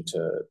motivation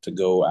to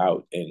go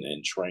out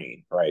and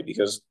train, right?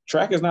 Because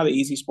track is not an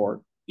easy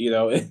sport.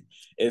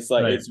 It's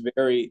like Right. it's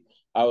very.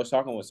 I was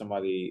talking with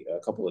somebody a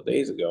couple of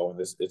days ago, and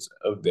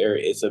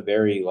it's a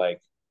very like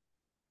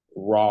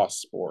raw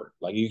sport.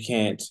 Like you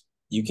can't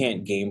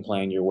game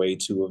plan your way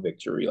to a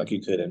victory like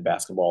you could in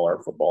basketball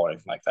or football or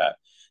anything like that.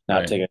 Not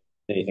Right. taking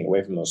anything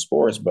away from those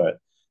sports, but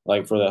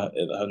like for the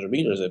 100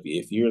 meters,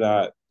 if you're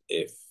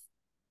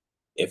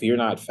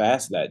not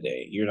fast that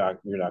day, you're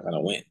not going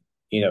to win.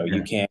 You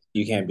Yeah.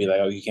 can't be like,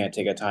 oh, you can't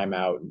take a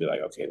timeout and be like,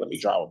 okay, let me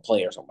draw a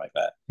play or something like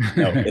that.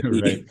 No, if,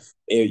 Right.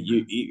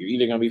 you're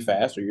either going to be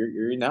fast or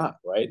you're not,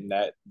 right? And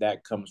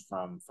that comes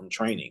from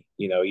training.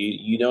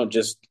 You don't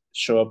just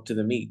show up to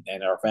the meet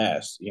and are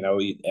fast.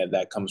 And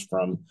that comes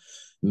from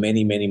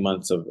many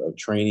months of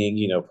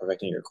training.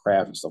 Perfecting your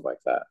craft and stuff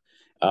like that.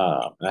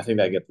 And I think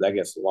that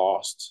gets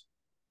lost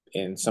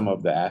in some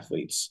of the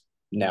athletes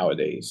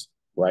nowadays,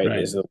 right?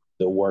 Right. Is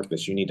the work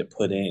that you need to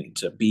put in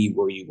to be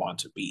where you want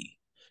to be.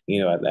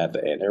 At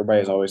the end,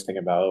 everybody's always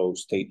thinking about, oh,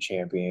 state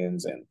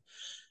champions and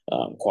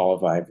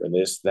qualifying for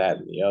this, that,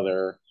 and the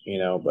other.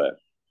 But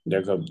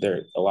there's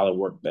a lot of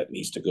work that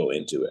needs to go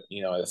into it.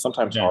 It's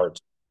sometimes Yeah. hard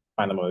to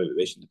find the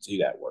motivation to do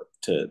that work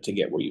to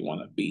get where you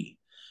want to be.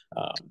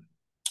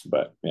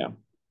 But yeah.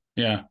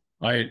 Yeah.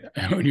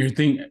 When you're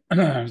thinking,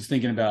 I was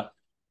thinking about,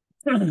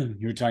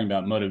 you were talking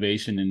about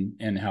motivation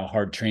and how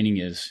hard training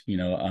is,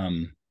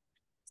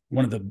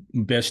 one of the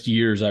best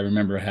years I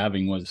remember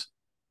having was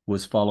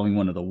following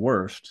one of the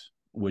worst,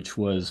 which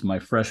was my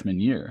freshman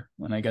year.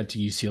 When I got to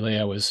UCLA,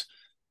 I was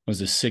a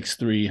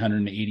 6'3",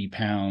 180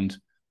 pound,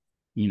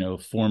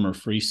 former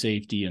free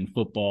safety in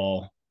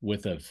football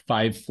with a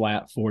 5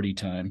 flat 40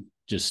 time,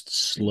 just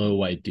slow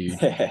white dude.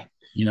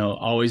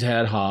 Always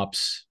had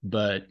hops,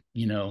 but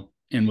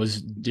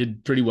and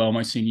did pretty well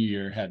my senior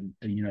year, had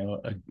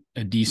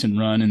a decent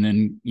run, and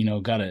then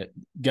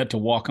got to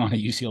walk on at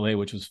UCLA,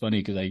 which was funny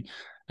because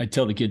I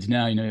tell the kids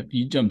now, if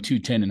you jump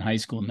 210 in high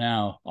school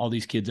now, all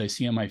these kids I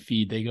see on my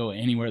feed, they go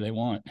anywhere they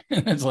want.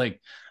 It's like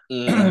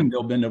Mm.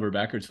 they'll bend over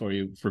backwards for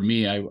you. For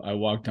me, I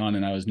walked on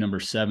and I was number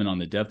 7 on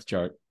the depth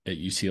chart at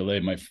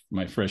UCLA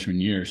my freshman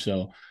year.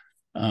 So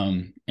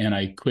and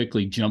I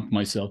quickly jumped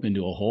myself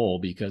into a hole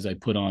because I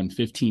put on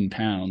 15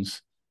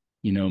 pounds.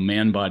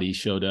 Man body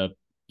showed up,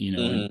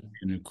 Mm.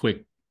 in a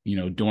quick,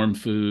 dorm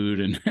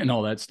food and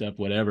all that stuff,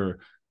 whatever.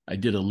 I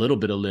did a little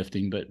bit of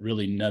lifting, but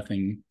really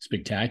nothing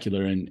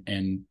spectacular,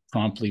 and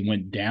promptly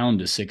went down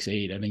to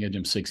 6'8". I think I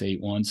jumped 6'8"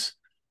 once,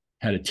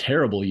 had a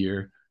terrible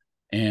year.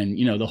 And,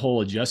 the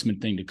whole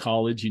adjustment thing to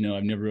college,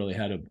 I've never really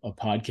had a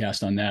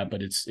podcast on that,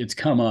 but it's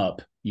come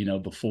up,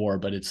 before,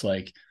 but it's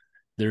like,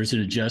 there's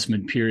an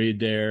adjustment period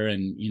there,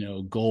 and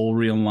goal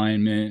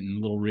realignment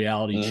and little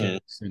reality Mm.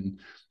 checks. And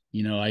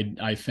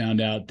I found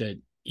out that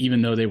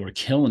even though they were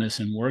killing us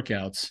in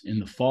workouts in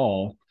the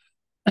fall,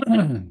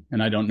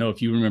 and I don't know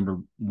if you remember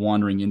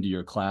wandering into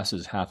your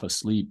classes half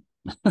asleep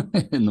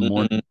in the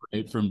morning, Mm.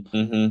 right, from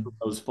Mm.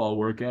 those fall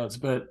workouts.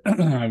 But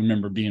I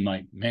remember being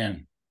like,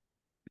 man,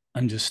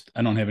 I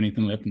don't have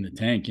anything left in the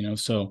tank,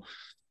 so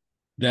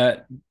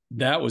that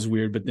that was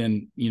weird. But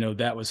then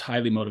that was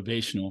highly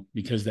motivational,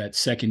 because that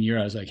second year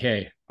I was like,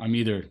 hey, I'm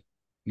either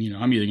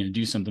going to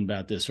do something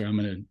about this, or I'm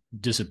going to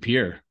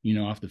disappear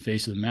off the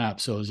face of the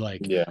map. So it was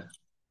like, Yeah.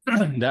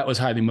 that was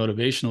highly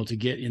motivational to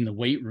get in the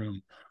weight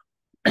room.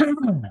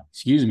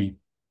 Excuse me.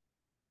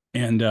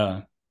 And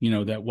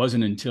that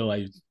wasn't until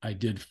I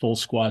did full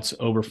squats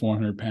over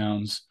 400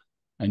 pounds.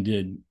 I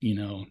did,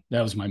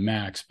 that was my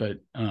max. But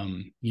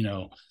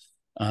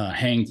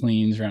hang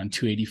cleans around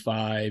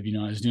 285.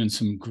 I was doing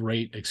some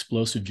great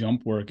explosive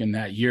jump work, and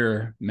that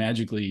year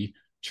magically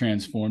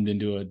transformed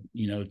into a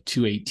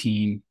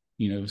 218,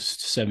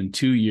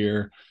 7.2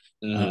 year,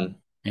 Mm-hmm.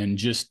 and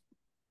just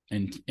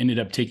and ended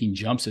up taking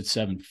jumps at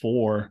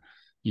 7.4.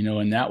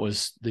 And that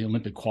was the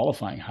Olympic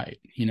qualifying height,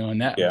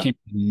 and that Yeah. came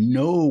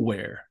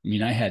nowhere. I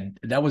mean,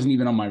 that wasn't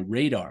even on my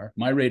radar.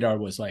 My radar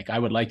was like, I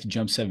would like to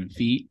jump 7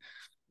 feet.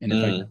 And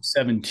if I Mm-hmm. jump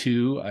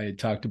 7.2, I had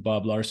talked to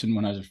Bob Larson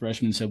when I was a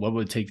freshman and said, what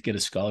would it take to get a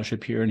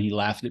scholarship here? And he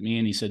laughed at me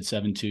and he said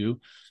 7.2,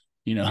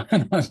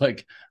 and I was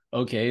like,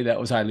 okay, that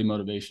was highly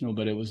motivational.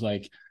 But it was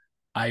like,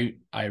 I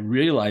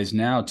realize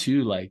now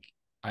too, like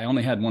I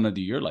only had one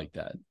other year like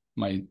that.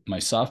 My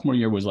sophomore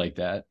year was like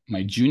that.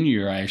 My junior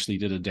year, I actually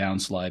did a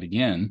downslide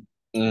again.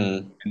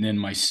 Mm-hmm. And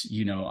then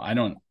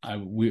I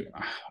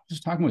was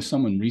talking with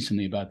someone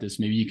recently about this.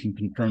 Maybe you can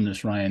confirm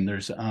this, Ryan.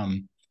 There's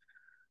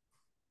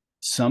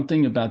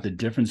something about the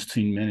difference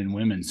between men and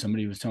women.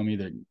 Somebody was telling me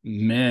that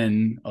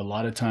men, a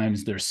lot of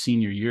times their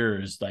senior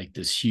year is like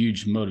this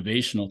huge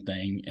motivational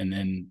thing. And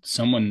then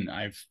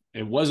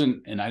it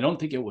wasn't, and I don't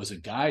think it was a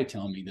guy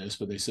telling me this,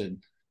 but they said,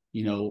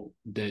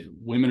 that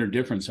women are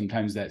different.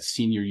 Sometimes that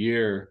senior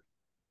year,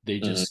 they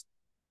Mm-hmm. just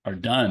are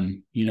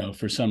done,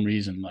 for some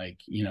reason, like,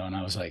 and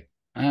I was like,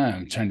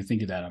 I'm trying to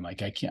think of that. I'm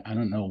like, I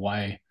don't know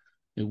why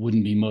it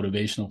wouldn't be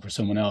motivational for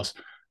someone else.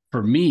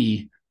 For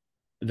me,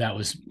 that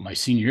was my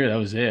senior year. That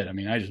was it. I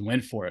mean, I just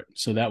went for it.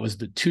 So that was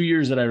the 2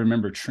 years that I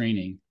remember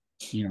training,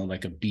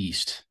 like a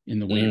beast in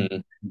the weight room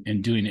Mm-hmm.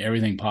 and doing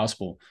everything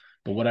possible.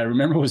 But what I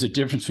remember was a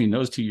difference between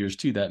those 2 years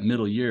too. That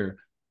middle year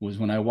was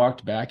when I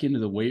walked back into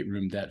the weight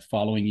room that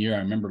following year. I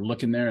remember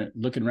looking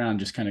around,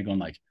 just kind of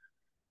going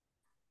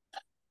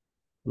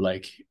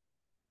like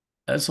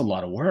that's a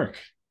lot of work,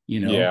 you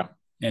know. Yeah.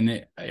 And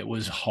it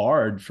was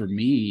hard for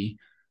me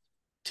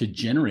to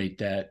generate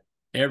that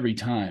every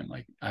time.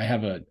 Like I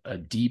have a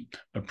deep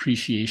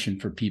appreciation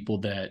for people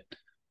that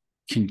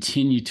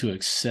continue to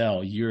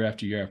excel year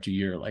after year after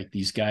year, like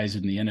these guys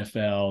in the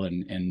NFL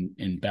and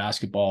in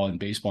basketball and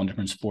baseball and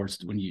different sports.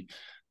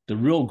 The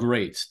real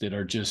greats that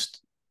are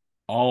just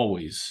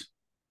always,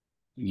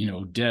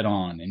 dead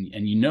on,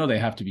 and they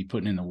have to be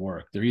putting in the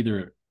work. They're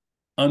either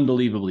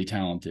unbelievably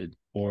talented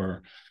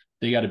or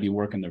they got to be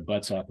working their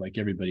butts off like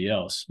everybody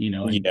else,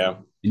 Yeah.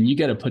 and you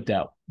got to put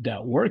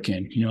that work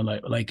in,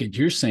 like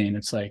you're saying.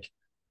 It's like,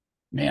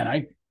 man,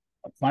 I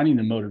finding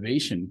the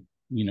motivation,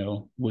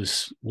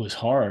 was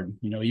hard,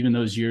 even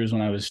those years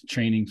when I was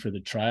training for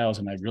the trials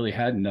and I really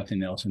had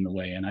nothing else in the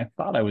way. And I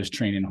thought I was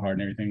training hard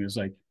and everything. It was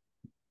like,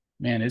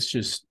 man, it's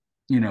just,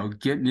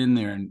 getting in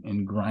there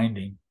and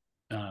grinding.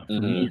 For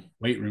me, Mm-hmm.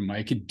 weight room,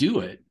 I could do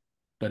it,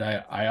 but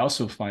I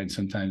also find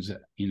sometimes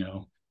that,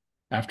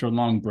 after a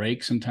long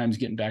break, sometimes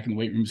getting back in the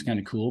weight room is kind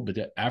of cool. But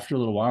after a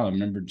little while, I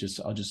remember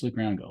I'll just look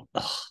around and go,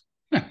 oh,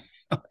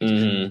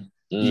 Mm-hmm.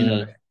 you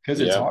know, Mm-hmm. because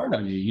it's Yeah. hard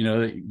on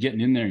you,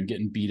 getting in there and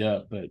getting beat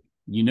up, but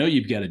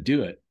you've got to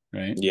do it,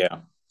 right?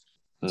 Yeah.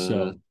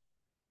 So,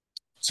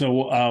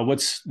 Mm-hmm.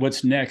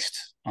 what's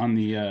next on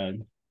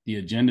the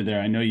agenda there?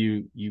 I know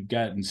you've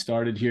gotten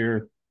started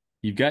here.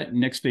 You've got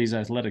Next Phase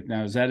Athletic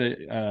now. Is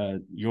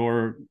that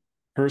your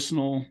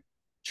personal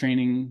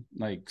training,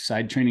 like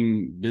side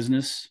training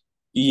business?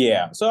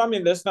 Yeah. So I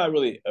mean, that's not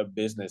really a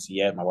business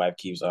yet. My wife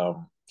keeps like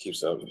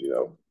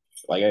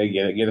I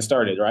get it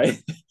started,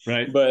 right?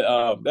 Right.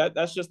 But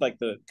that's just like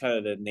the kind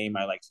of the name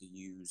I like to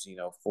use,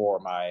 for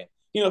my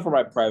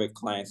private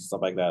clients and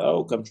stuff like that.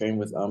 Oh, come train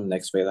with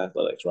Next Phase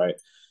Athletics, right?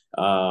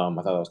 I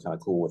thought that was kind of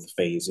cool with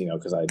phase,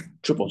 because I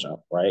triple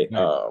jump, right?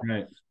 Right.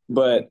 Right.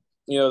 But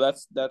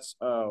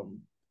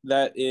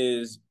that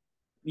is,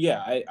 yeah,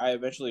 I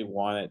eventually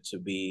want it to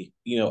be,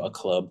 a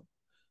club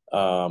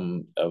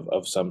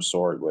of some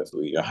sort with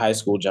high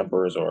school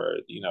jumpers or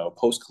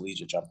post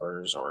collegiate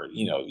jumpers or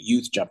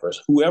youth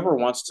jumpers, whoever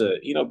wants to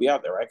be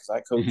out there, right? Because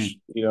I Mhm. coach,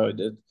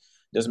 it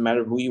doesn't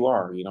matter who you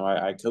are,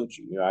 I coach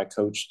you. I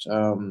coached.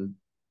 I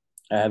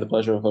had the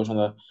pleasure of coaching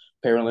the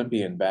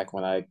Paralympian back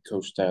when I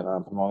coached at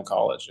Pomona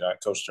College. I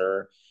coached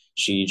her.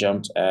 She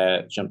jumped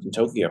in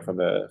Tokyo for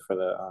the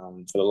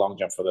long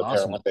jump for the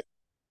Awesome. Paralympic.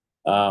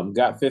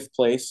 Got fifth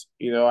place,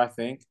 I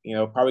think,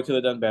 probably could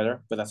have done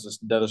better, but that's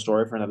just another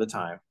story for another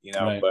time,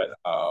 Right.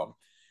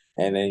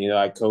 and then,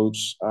 I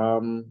coach,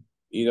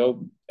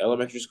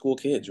 elementary school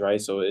kids,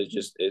 right? So it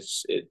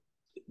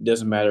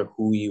doesn't matter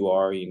who you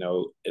are,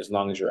 as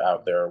long as you're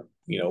out there,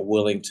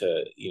 willing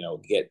to,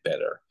 get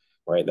better,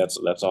 right? That's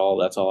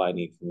all I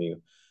need from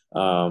you.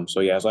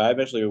 So yeah, so I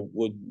eventually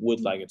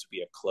would like it to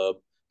be a club,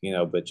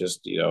 but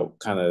just,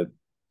 kind of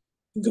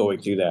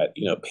going through that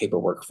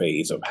paperwork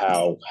phase of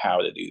how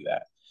to do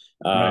that.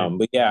 Right.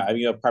 But yeah, I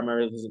mean,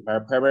 primarily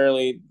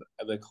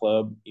the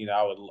club.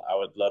 I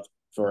would love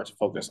for us to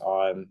focus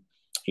on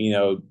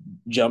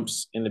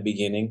jumps in the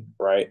beginning,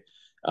 right?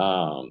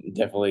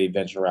 Definitely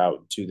venture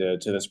out to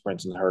the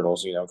sprints and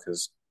hurdles,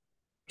 because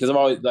I've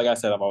always, like I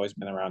said, I've always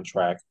been around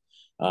track.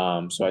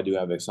 So I do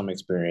have some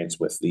experience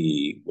with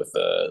the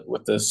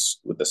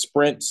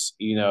sprints,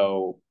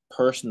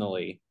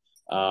 personally,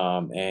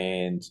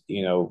 and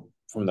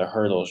from the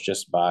hurdles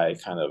just by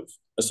kind of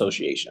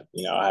association.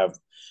 I have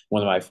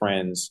one of my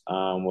friends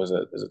was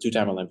a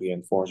two-time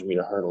Olympian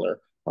 400-meter hurdler,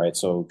 right?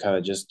 So kind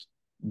of just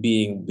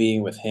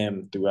being with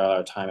him throughout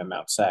our time at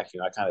Mount Sac,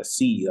 I kind of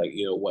see like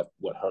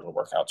what hurdle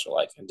workouts are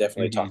like, and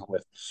definitely Mm-hmm. talking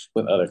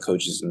with other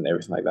coaches and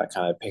everything like that,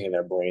 kind of picking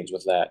their brains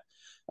with that.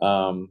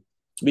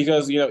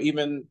 Because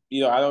even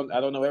I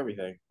don't know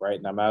everything, right?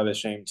 And I'm not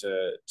ashamed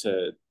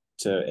to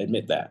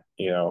admit that,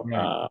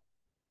 Right.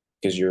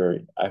 because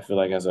I feel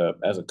like as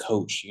a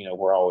coach,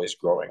 we're always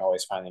growing,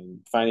 always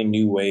finding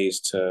new ways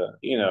to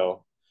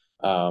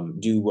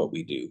do what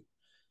we do.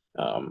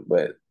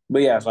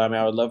 But yeah, so I mean,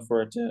 I would love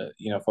for it to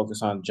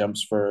focus on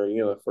jumps for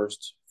the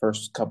first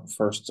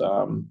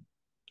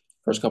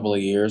couple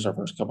of years or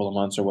first couple of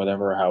months or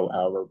whatever,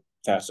 however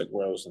fast it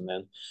grows, and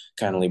then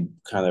kind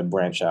of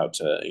branch out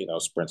to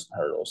sprints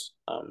and hurdles,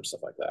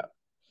 stuff like that.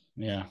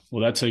 Yeah.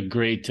 Well, that's a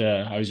great,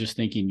 I was just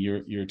thinking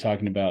you're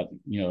talking about,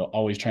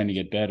 always trying to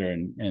get better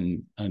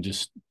and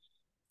just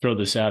throw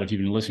this out. If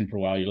you've been listening for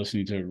a while, you're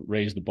listening to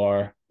Raise the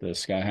Bar, the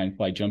Sky High and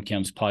Fly Jump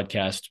Camps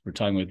podcast. We're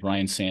talking with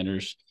Ryan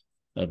Sanders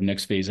of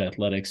Next Phase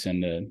Athletics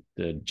and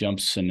the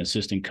jumps and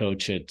assistant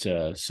coach at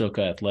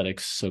Soka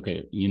Athletics,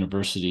 Soka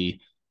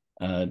University.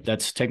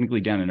 That's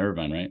technically down in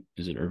Irvine, right?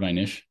 Is it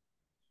Irvine-ish?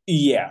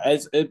 Yeah,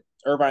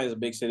 Irvine is a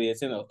big city.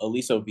 It's in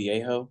Aliso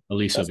Viejo.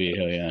 Aliso That's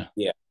Viejo, yeah.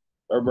 Yeah.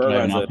 Driving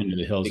Irvine's a off into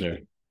the hills big there.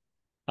 city.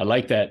 I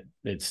like that.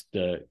 It's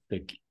the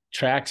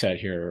tracks out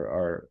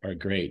here are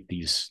great.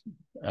 These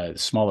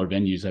smaller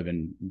venues I've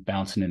been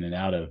bouncing in and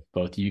out of.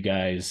 Both you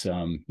guys,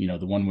 the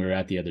one we were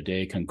at the other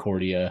day,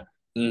 Concordia,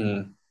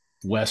 Mhm.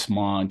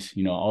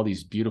 Westmont, all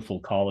these beautiful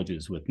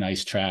colleges with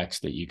nice tracks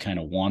that you kind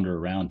of wander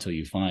around till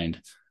you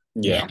find.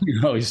 Yeah.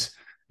 You're always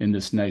in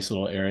this nice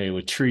little area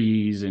with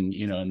trees and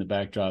in the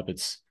backdrop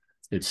it's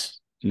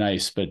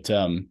nice. But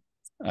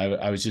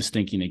I was just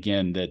thinking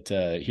again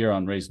that here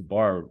on Raise the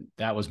Bar,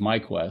 that was my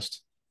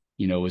quest,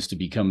 was to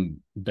become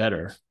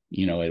better,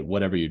 at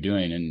whatever you're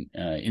doing. And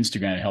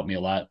Instagram helped me a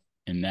lot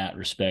in that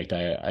respect.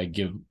 I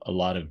give a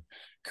lot of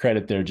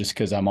credit there just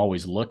because I'm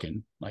always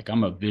looking. Like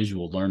I'm a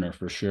visual learner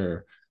for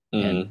sure.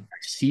 And Mhm. I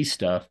see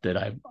stuff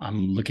that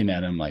I'm looking at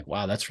and I'm like,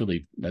 wow, that's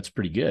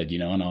pretty good,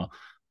 and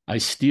I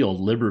steal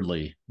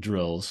liberally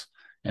drills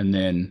and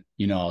then,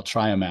 I'll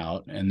try them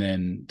out. And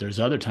then there's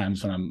other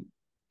times when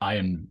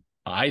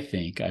I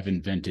think I've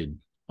invented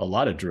a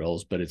lot of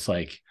drills, but it's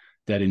like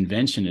that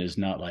invention is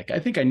not like, I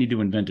think I need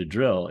to invent a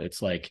drill.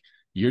 It's like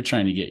you're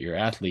trying to get your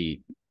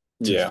athlete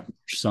to Yeah. figure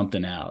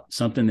something out,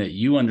 something that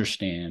you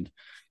understand,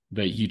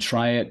 but you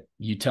try it,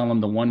 you tell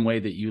them the one way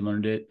that you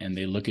learned it, and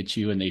they look at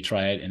you and they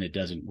try it and it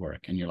doesn't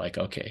work. And you're like,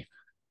 okay,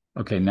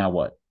 now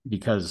what?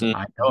 Because I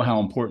Mhm. know how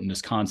important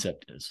this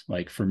concept is.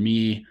 Like for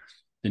me,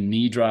 the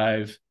knee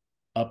drive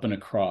up and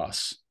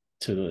across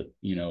to the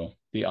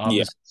Yeah.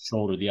 opposite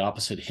shoulder, the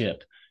opposite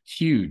hip,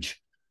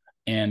 huge.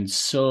 And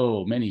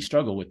so many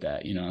struggle with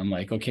that. I'm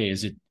like, okay,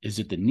 is it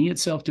the knee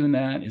itself doing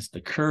that? Is the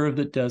curve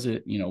that does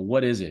it?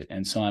 What is it?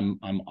 And so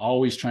I'm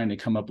always trying to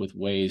come up with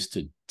ways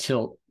to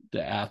tilt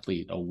the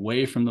athlete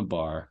away from the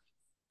bar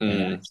and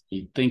Mhm.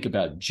 actually think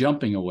about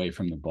jumping away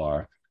from the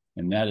bar.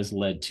 And that has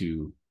led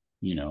to,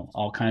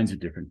 all kinds of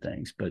different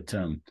things. But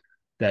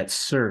that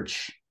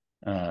search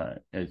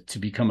to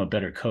become a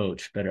better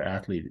coach, better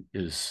athlete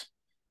is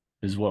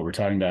what we're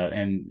talking about.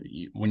 And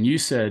when you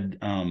said,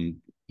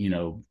 you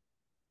know,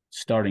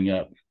 starting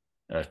up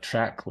a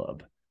track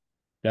club,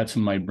 that's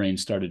when my brain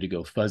started to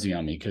go fuzzy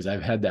on me because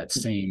I've had that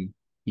same,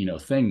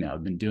 thing now.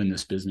 I've been doing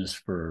this business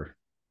for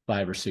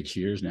 5 or 6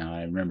 years now.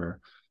 I remember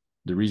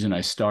the reason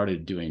I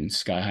started doing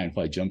Sky High and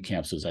Fly jump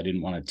camps was I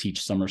didn't want to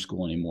teach summer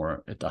school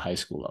anymore at the high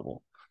school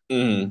level.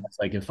 Mhm. It's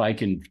like if I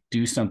can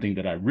do something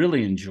that I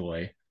really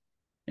enjoy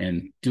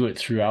and do it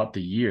throughout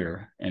the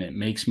year and it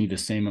makes me the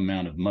same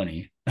amount of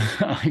money,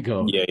 I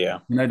go, Yeah. Yeah.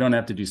 and I don't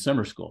have to do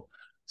summer school.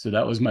 So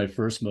that was my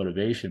first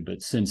motivation.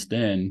 But since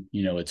then,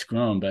 it's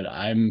grown. But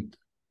I'm,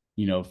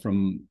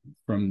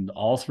 from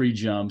all three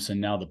jumps and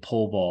now the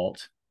pole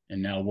vault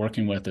and now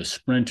working with a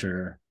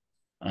sprinter,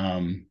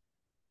 um,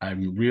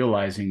 I'm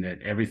realizing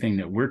that everything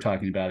that we're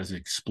talking about is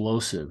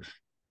explosive,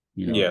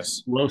 Yes.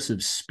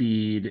 explosive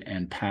speed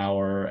and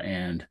power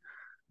and,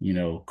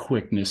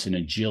 quickness and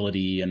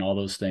agility and all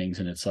those things.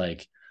 And it's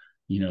like,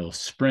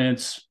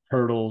 sprints,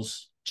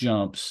 hurdles,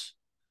 jumps,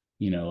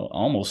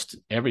 almost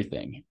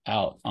everything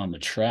out on the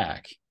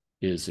track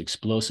is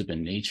explosive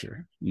in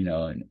nature,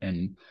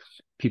 and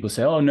people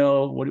say, "Oh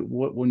no,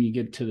 what when you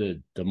get to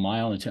the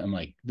mile and 10, I'm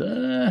like,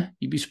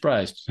 you'd be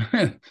surprised.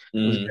 Those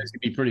Mhm. guys can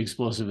be pretty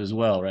explosive as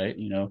well, right?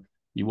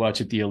 You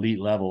watch at the elite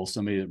level,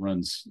 somebody that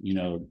runs,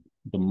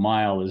 the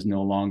mile is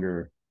no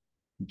longer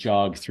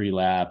jog 3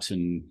 laps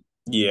and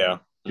Yeah.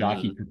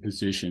 jockey Mhm. for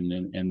position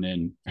and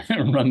then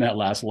run that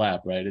last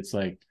lap, right? It's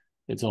like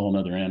it's a whole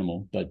nother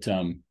animal. But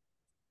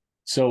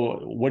so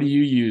what do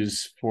you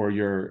use for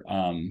your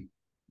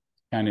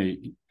kind of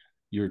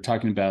you're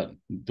talking about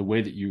the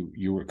way that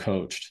you were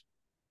coached?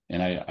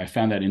 And I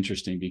found that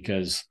interesting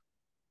because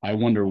I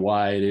wonder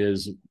why it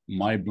is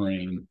my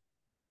brain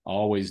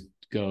always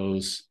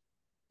goes,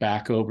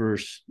 back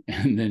overs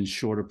and then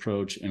short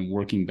approach and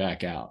working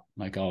back out.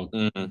 Like I'll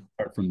Mm-hmm.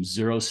 start from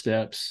 0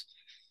 steps.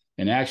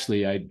 And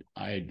actually,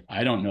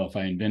 I don't know if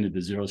I invented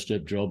the 0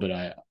 step drill,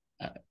 but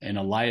and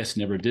Elias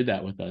never did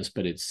that with us,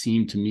 but it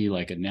seemed to me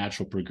like a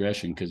natural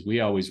progression because we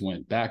always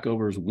went back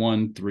overs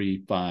 1,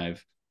 3,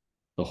 5,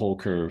 the whole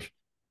curve.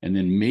 And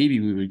then maybe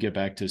we would get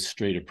back to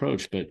straight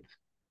approach, but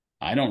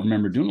I don't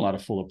remember doing a lot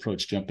of full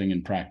approach jumping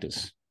in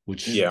practice,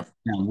 which Yeah.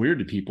 sounds weird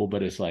to people,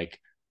 but it's like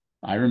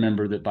I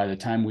remember that by the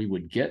time we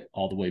would get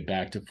all the way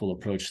back to full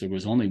approach, there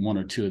was only 1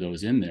 or 2 of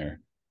those in there.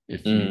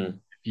 Mm-hmm. If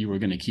you were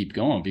going to keep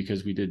going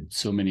because we did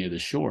so many of the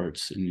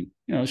shorts, and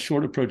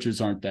short approaches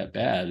aren't that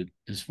bad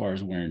as far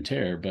as wear and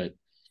tear, but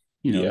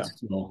Yeah. it's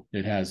still,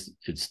 it has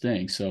its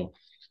thing. So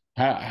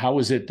how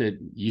was it that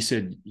you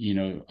said,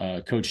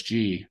 Coach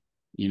G,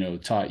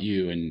 taught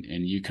you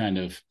and you kind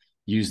of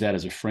use that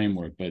as a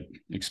framework, but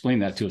explain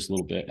that to us a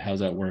little bit. How's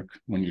that work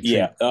when you're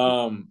training?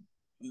 Yeah.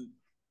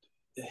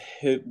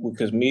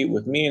 Because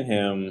me and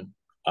him,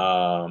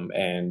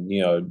 and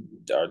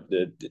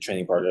the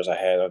training partners I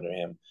had under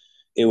him,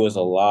 it was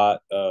a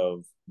lot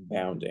of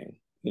bounding.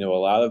 A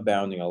lot of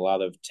bounding, a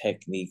lot of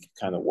technique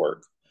kind of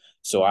work.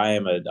 So I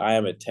am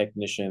a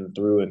technician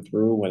through and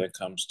through when it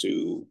comes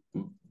to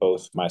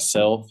both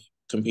myself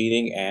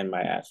competing and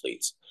my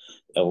athletes.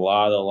 A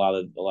lot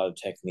of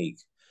technique.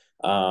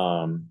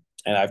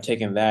 And I've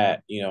taken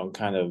that, and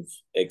kind of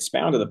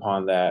expounded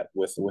upon that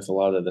with a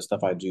lot of the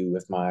stuff I do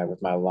with my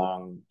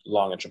long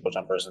and triple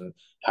jumpers and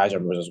high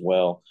jumpers as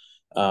well.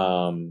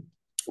 Um,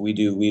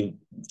 we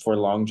for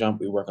long jump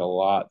we work a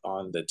lot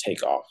on the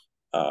takeoff,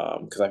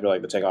 because I feel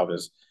like the takeoff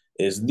is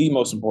the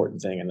most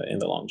important thing in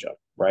the long jump,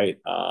 right?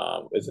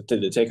 Is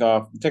the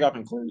takeoff. The takeoff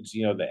includes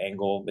the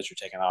angle that you're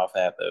taking off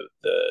at,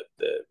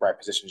 the right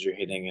positions you're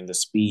hitting, and the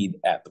speed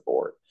at the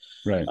board.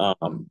 Right.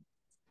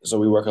 So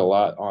we work a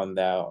lot on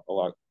that, a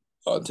lot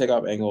on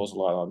takeoff angles, a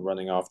lot on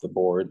running off the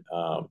board,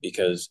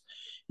 because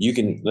you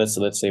can let's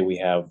say we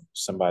have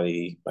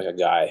somebody like a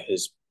guy,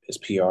 his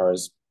PR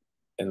is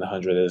in the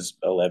 100 is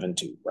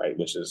 11.2, right?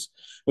 Which is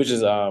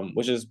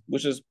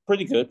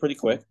pretty good, pretty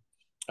quick.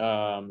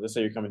 Let's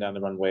say you're coming down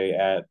the runway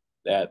at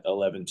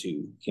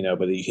 11.2,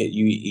 but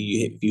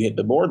if you hit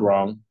the board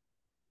wrong,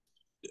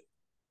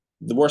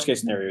 the worst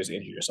case scenario is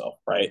injure yourself,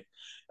 right?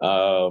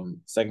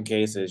 Second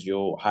case is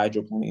you'll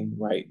hydroplane,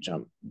 right?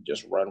 Jump,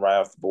 just run right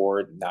off the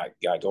board, not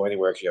gotta go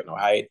anywhere because you have no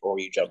height, or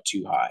you jump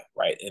too high,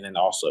 right? And then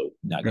also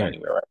not go Right.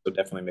 anywhere, right? So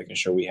definitely making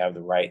sure we have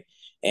the right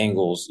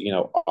angles,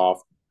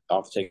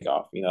 off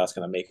takeoff. That's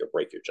gonna make or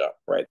break your jump,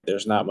 right?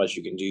 There's not much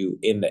you can do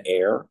in the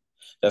air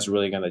that's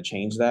really gonna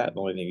change that. The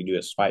only thing you do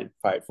is fight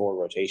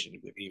forward rotation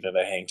with either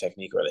the hang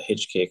technique or the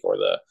hitch kick or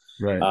the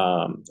Right.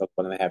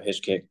 1.5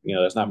 hitch kick.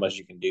 There's not much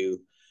you can do,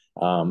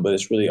 but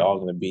it's really all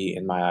going to be,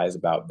 in my eyes,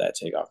 about that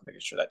takeoff,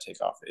 making sure that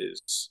takeoff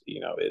is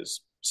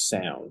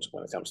sound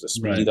when it comes to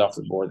Right. speed off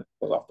the board,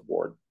 off the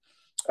board.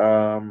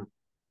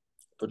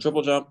 For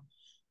triple jump,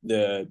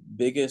 the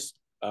biggest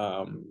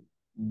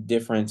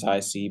difference I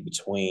see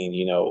between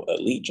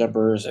elite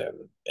jumpers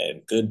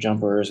and good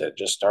jumpers and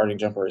just starting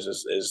jumpers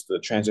is the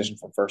transition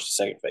from first to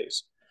second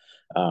phase,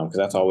 because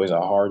that's always a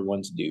hard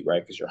one to do,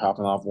 right? Because you're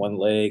hopping off one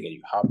leg and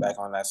you hop back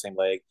on that same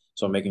leg,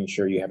 so making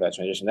sure you have that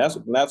transition.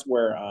 That's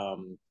where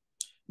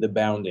the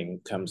bounding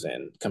comes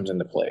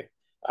into play.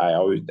 I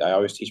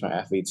always teach my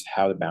athletes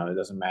how to bound. It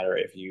doesn't matter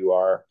if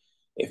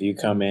you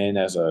come in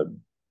as a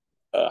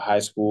high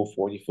school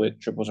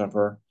 40-foot triple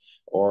jumper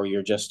or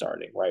you're just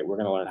starting, right? We're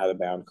going to learn how to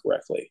bound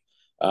correctly,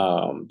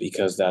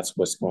 because that's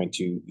what's going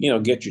to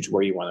get you to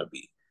where you want to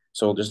be.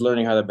 So just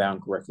learning how to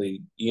bound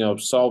correctly,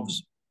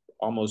 solves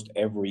almost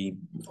every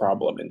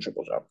problem in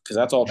triple jump, because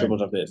that's all Right. triple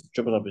jump is.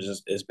 Triple jump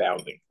is just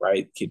bounding,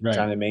 right? Keep Right.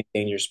 trying to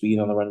maintain your speed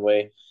on the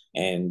runway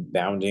and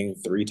bounding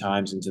 3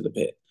 times into the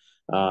pit.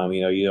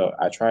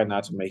 I try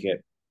not to make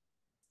it.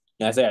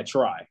 And I say I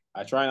try.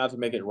 I try not to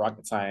make it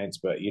rocket science,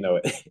 but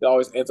it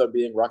always ends up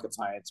being rocket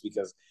science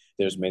because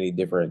there's many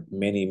different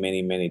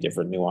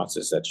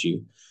nuances that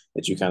you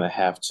kind of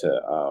have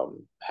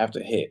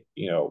to hit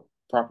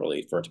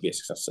properly for it to be a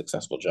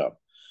successful jump.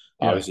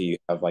 Yeah. Obviously, you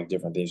have like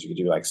different things you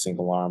can do, like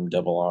single arm,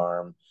 double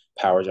arm,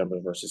 power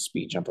jumpers versus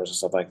speed jumpers and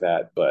stuff like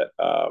that. But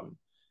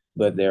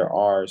there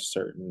are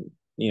certain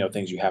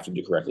things you have to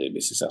do correctly to be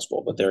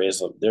successful. But there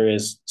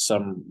is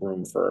some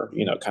room for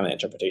kind of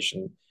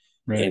interpretation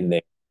Right. in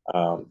there.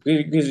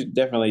 Because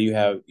definitely you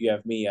have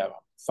me at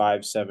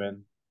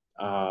 5'7",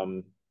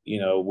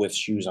 with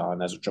shoes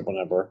on as a triple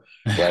jumper,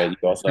 right?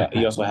 You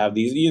also have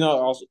these,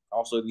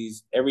 also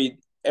these every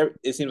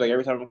it seems like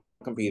every time I'm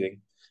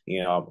competing,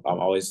 I'm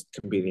always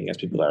competing against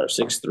people that are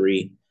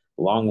 6'3",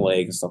 long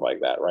legs and stuff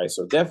like that, right?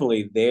 So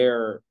definitely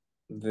their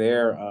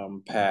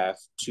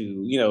path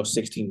to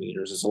 16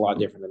 meters is a lot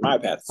different than my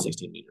path to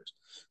 16 meters.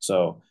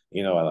 So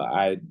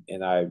I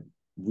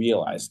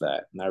realize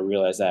that, and I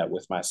realize that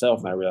with myself,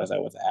 and I realize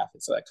that with the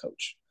athletes that I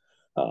coach.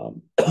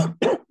 Um,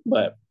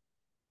 but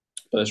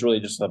it's really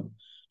just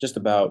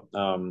about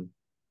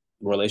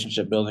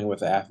relationship building with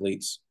the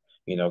athletes,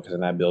 because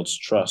then that builds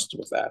trust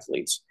with the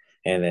athletes.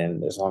 And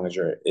then as long as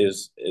you're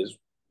is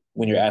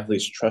when your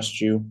athletes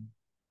trust you,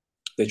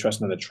 they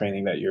trust in the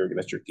training that you're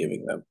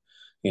giving them.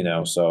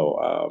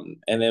 So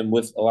and then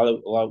with a lot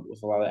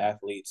of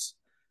athletes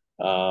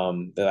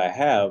that I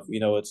have,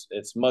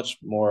 it's much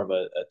more of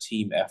a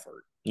team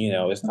effort.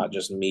 It's not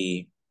just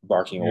me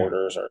barking Yeah.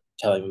 orders or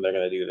telling them they're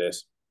going to do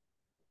this.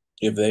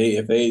 If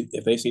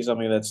they see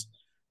something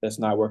that's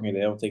not working,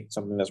 they don't think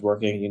something that's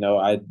working.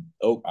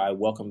 I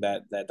welcome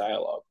that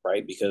dialogue,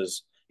 right?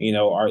 Because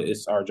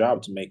it's our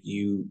job to make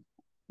you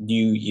do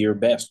your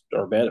best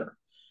or better,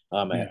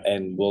 Yeah.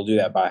 and we'll do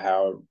that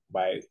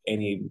by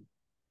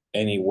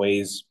any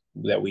ways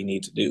that we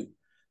need to do.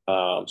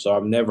 So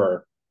I'm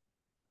never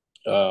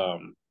a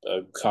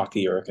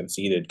cocky or a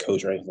conceited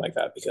coach or anything like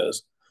that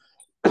because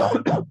I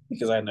don't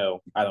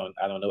know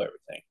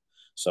everything.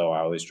 So I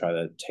always try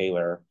to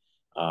tailor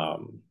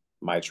um,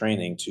 my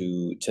training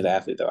to the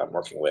athlete that I'm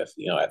working with,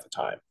 at the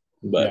time.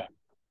 Yeah.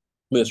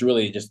 But it's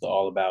really just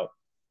all about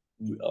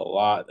a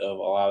lot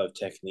of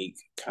technique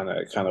kind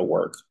of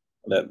work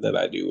that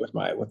I do with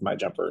my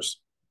jumpers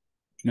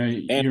No,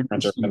 and you're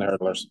sprinters and mentioning,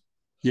 hurdlers.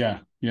 yeah,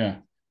 yeah.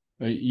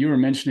 You were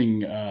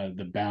mentioning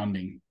the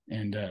bounding,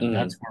 and that's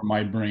Mm-hmm. where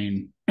my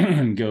brain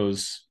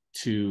goes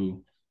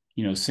to,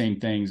 same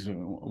things.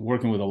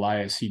 Working with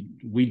Elias,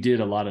 we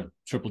did a lot of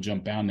triple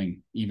jump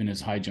bounding, even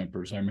as high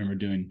jumpers. I remember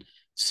doing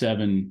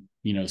 7,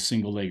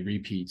 single leg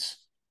repeats,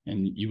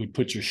 and you would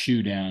put your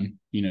shoe down.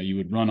 You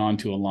would run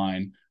onto a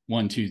line,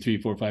 1, 2,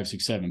 3, 4, 5,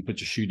 6, 7. Put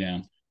your shoe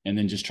down, and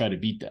then just try to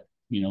beat that.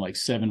 Like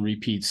 7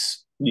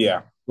 repeats,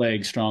 Yeah.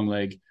 leg, strong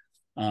leg.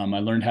 I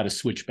learned how to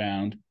switch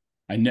bound.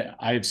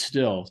 I have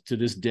still to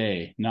this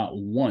day not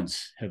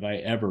once have I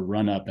ever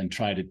run up and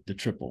tried the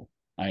triple.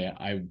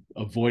 I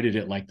avoided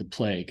it like the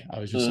plague. I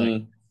was just like,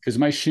 Mm-hmm. because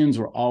my shins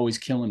were always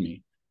killing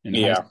me in high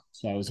Yeah. school.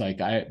 So I was like,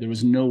 there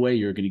was no way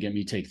you're going to get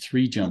me to take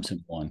 3 jumps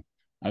in one.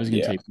 I was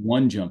going to Yeah. take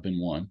 1 jump in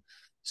one.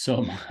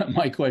 So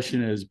my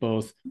question is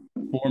both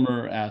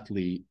former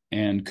athlete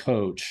and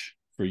coach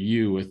for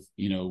you with,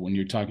 when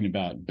you're talking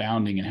about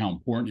bounding and how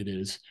important it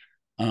is.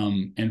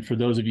 And for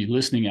those of you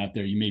listening out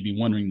there, you may be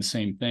wondering the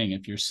same thing.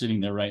 If you're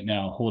sitting there right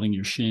now holding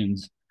your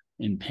shins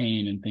in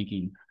pain and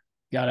thinking,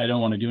 God, I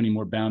don't want to do any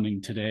more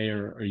bounding today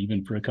or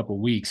even for a couple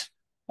of weeks.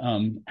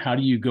 How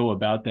do you go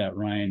about that,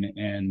 Ryan?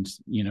 And,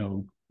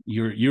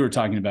 you were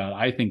talking about,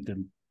 I think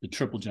the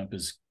triple jump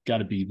has got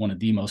to be one of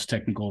the most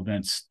technical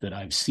events that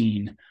I've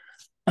seen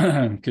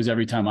because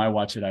every time I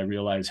watch it, I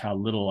realize how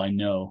little I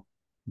know.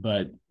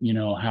 But,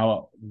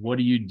 what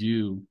do you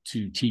do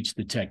to teach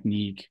the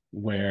technique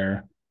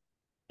where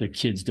the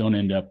kids don't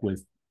end up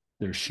with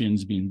their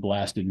shins being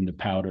blasted into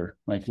powder?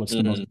 Like, what's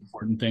the most Mm-hmm.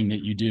 important thing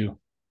that you do?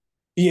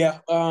 Yeah.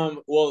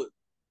 Well,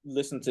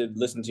 listen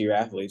to your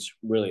athletes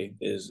really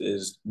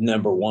is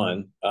number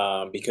one.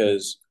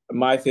 Because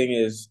my thing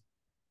is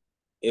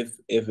if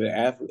an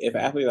athlete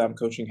that I'm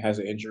coaching has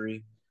an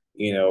injury,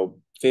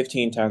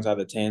 15 times out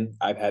of 10,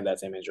 I've had that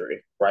same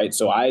injury, right?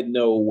 So I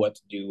know what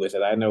to do with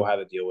it. I know how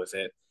to deal with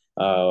it.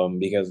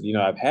 Because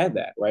I've had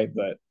that, right?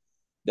 But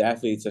the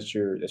athletes that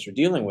you're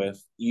dealing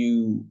with,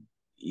 you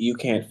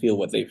can't feel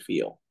what they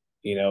feel,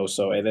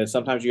 So and then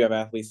sometimes you have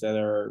athletes that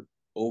are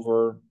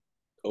over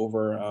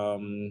over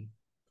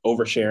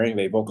oversharing.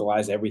 They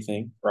vocalize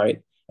everything, right?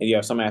 And you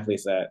have some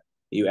athletes that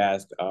you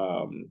ask,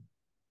 oh,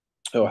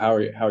 how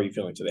are you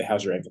feeling today?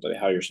 How's your ankle today?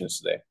 How are your shins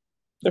today?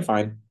 They're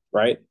fine,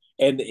 right?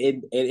 And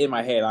in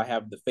my head, I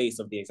have the face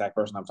of the exact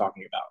person I'm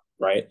talking about,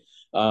 right?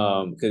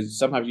 Because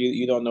sometimes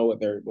you don't know what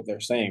they're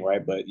saying,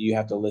 right? But you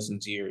have to listen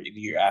to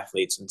your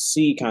athletes and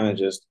see kind of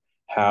just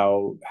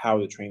how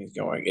the training's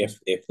going.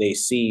 If they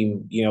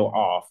seem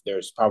off,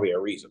 there's probably a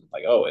reason.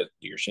 Like, oh,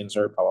 your shins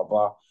hurt, blah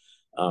blah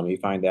blah. You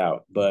find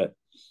out, but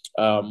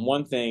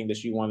one thing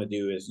that you want to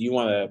do is you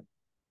want to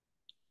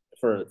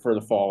for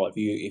the fall,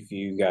 if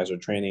you guys are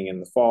training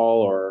in the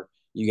fall or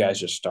you guys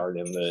just start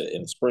in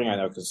the spring. I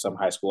know because some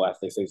high school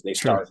athletes they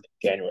Sure. start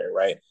in January,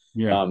 right?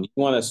 Yeah. You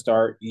want to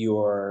start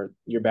your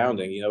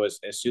bounding,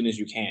 as soon as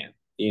you can,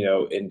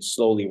 and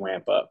slowly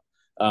ramp up.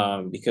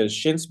 Because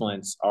shin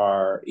splints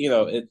are,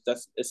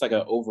 it's like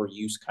an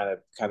overuse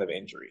kind of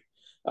injury.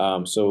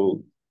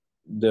 So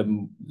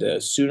the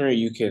sooner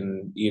you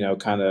can,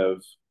 kind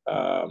of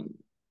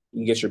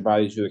get your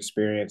body to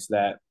experience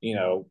that,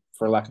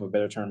 for lack of a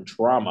better term,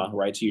 trauma,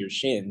 right, to your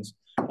shins,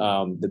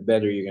 the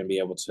better you're going to be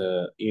able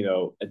to,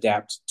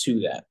 adapt to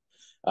that.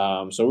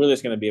 So really,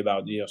 it's going to be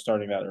about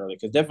starting that early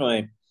because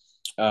definitely,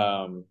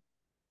 um,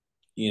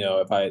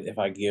 if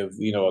I give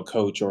a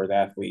coach or an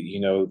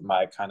athlete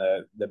my kind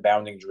of the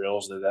bounding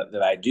drills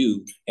that I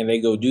do, and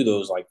they go do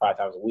those like 5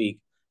 times a week,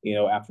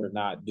 after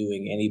not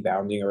doing any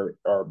bounding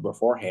or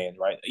beforehand,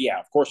 right? Yeah,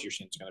 of course your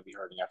shins are going to be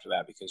hurting after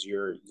that because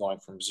you're going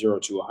from 0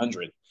 to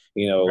 100,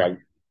 Right. like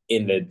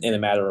in a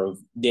matter of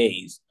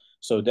days.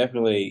 So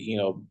definitely,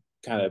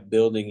 kind of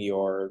building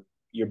your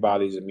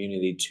body's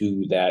immunity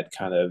to that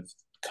kind of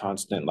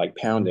constant like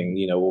pounding,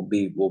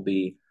 will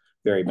be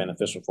very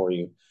beneficial for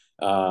you.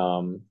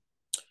 Um,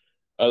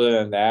 Other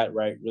than that,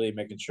 right, really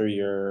making sure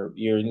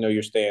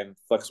you're staying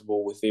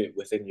flexible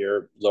within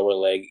your lower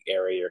leg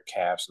area, your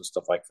calves and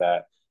stuff like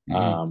that.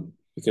 Mm-hmm.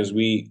 because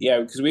we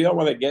don't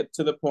want to get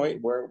to the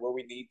point where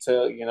we need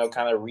to,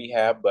 kind of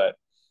rehab, but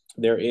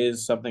there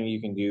is something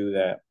you can do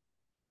that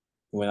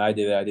when I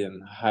did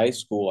in high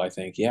school, I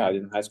think. Yeah, I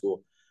did in high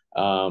school.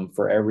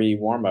 For every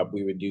warm up,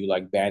 we would do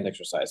like band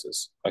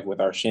exercises, like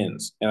with our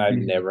shins, and I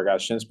Mhm. never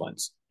got shin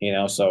splints.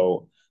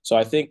 So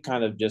I think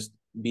kind of just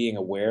being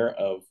aware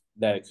of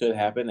that it could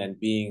happen and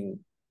being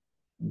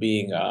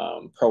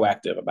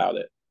proactive about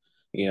it,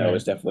 Right.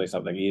 is definitely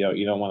something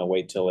you don't want to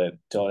wait till it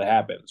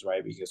happens,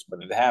 right? Because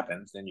when it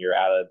happens, then you're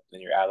out of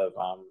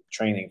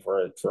training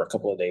for a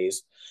couple of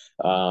days.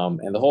 And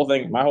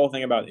my whole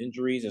thing about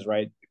injuries is,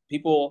 right,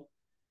 people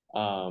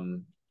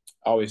um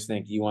always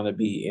think you want to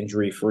be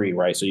injury free,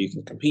 right? So you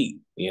can compete,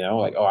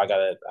 like, oh,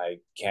 I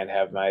can't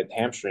have my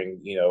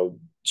hamstring,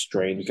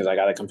 strained because I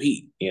gotta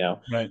compete,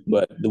 Right.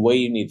 but the way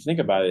you need to think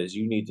about it is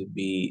you need to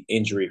be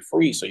injury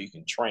free so you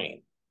can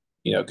train,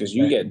 because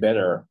you Right. get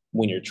better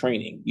when you're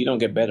training. You don't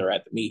get better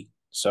at the meet.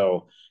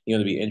 So you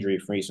want to be injury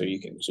free so you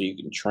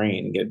can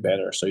train and get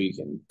better so you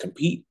can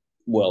compete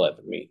well at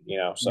the meet,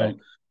 Right. so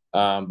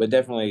but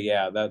definitely,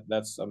 yeah,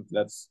 that's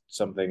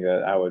something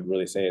that I would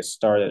really say is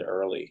start it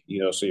early,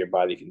 so your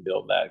body can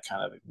build that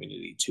kind of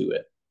immunity to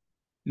it.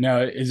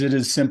 Now, is it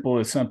as simple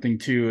as something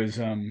too as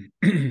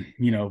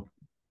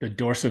the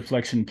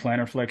dorsiflexion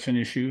plantar flexion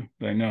issue?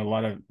 I know a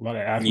lot of Yeah.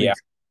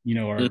 athletes,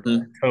 are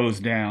Hmm. toes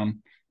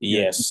down,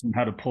 Yes. teaching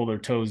how to pull their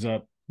toes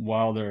up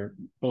while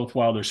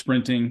they're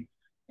sprinting.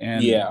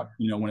 And Yeah.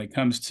 when it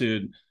comes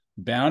to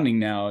bounding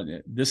now,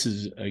 this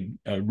is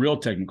a real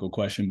technical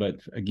question, but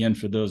again,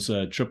 for those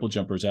triple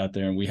jumpers out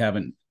there, and we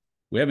haven't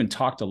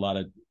talked a lot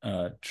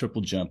of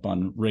triple jump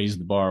on Raise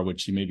the Bar,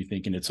 which you may be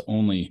thinking it's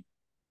only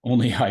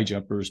high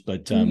jumpers.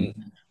 But Hmm.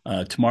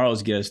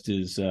 tomorrow's guest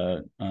is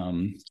uh,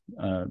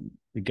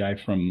 the guy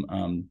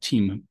from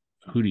Team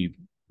Hootie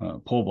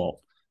pole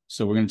vault.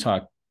 So we're going to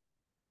talk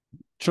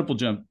triple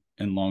jump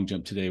and long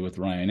jump today with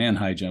Ryan, and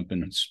high jump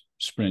and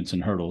sprints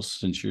and hurdles,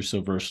 since you're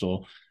so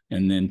versatile.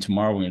 And then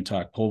tomorrow we're going to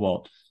talk pole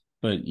vault.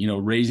 But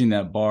raising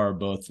that bar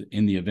both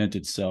in the event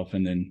itself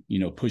and then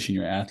pushing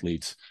your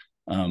athletes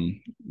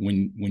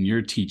when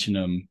you're teaching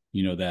them,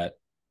 that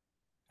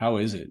how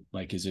is it?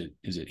 Like, is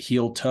it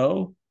heel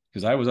toe?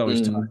 Because I was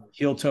always taught Hmm.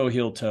 heel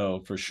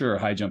toe for sure,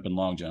 high jump and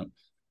long jump.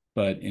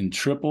 But in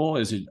triple,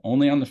 is it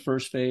only on the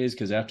first phase?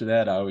 Because after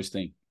that, I always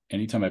think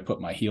anytime I put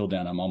my heel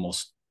down, I'm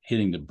almost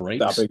hitting the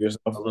brakes Stopping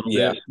yourself. a little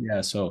Yeah. bit.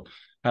 Yeah. So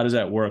how does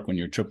that work when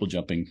you're triple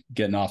jumping,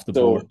 getting off the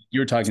board? So You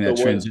were talking so that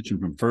what transition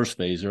from first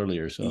phase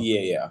earlier. So Yeah,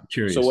 yeah. I'm So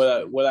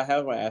curious. what I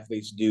have my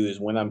athletes do is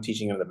when I'm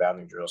teaching them the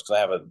bounding drills, because I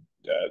have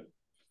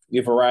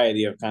a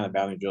variety of kind of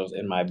bounding drills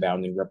in my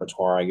bounding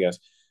repertoire, I guess.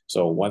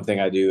 So one thing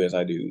I do is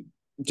I do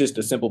just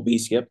a simple B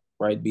skip,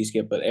 right? B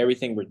skip, but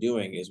everything we're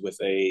doing is with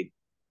a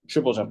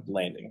triple jump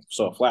landing,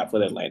 so a flat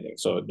footed landing.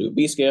 So do a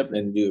B skip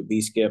and do a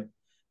B skip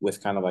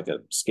with kind of like a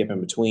skip in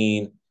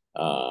between.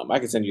 I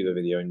can send you the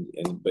video,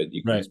 but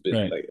you can Right.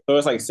 Right. like, so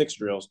it's like six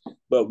drills.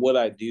 But what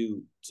I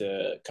do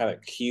to kind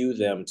of cue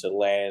them to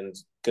land,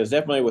 because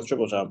definitely with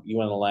triple jump, you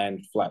want to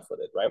land flat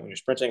footed, right? When you're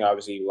sprinting,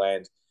 obviously you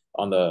land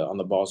on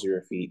the balls of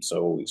your feet,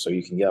 so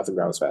you can get off the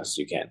ground as fast as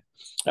you can.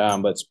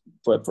 But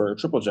for a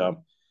triple jump,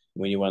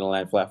 when you want to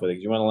land flat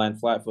footed, you want to land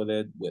flat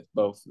footed with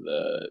both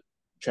the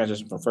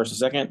transition from first to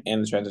second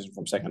and the transition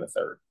from second to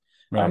third.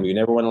 Right. You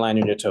never want to land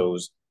on your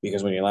toes,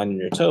 because when you land on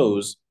your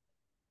toes,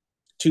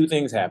 two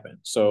things happen.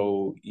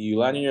 So you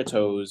land on your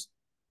toes,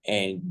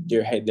 and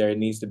there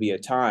needs to be a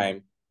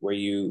time where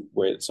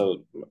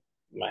so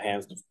my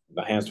hands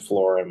the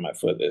floor and my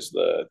foot is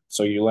the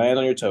so you land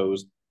on your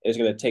toes. It's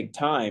going to take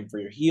time for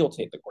your heel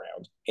to hit the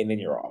ground, and then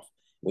you're off.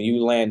 When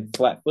you land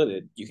flat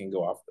footed, you can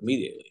go off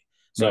immediately.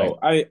 Right. So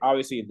I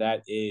obviously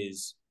that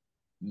is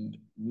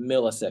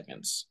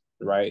milliseconds,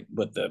 right?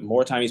 But the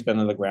more time you spend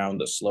on the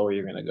ground, the slower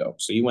you're going to go.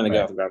 So you want to get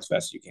Right. off the ground as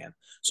fast as you can.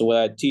 So what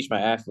I teach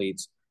my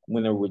athletes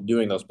when they're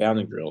doing those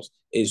bounding drills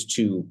is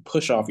to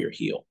push off your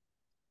heel,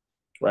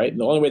 right? And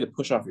the only way to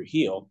push off your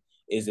heel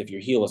is if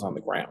your heel is on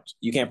the ground.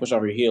 You can't push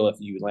off your heel if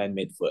you land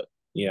midfoot.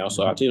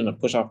 So I Mhm. teach them to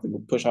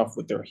push off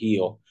with their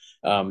heel.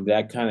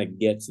 That kind of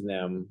gets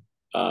them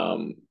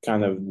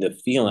kind of the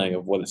feeling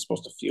of what it's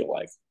supposed to feel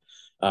like.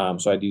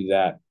 So I do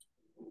that.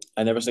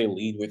 I never say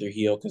lead with your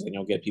heel, because then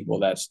you'll get people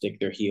that stick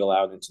their heel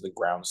out into the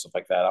ground and stuff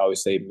like that. I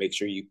always say make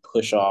sure you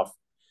push off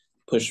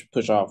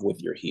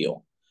with your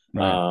heel,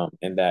 Right.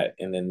 and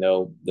then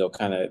they'll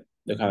kind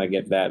of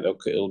get that.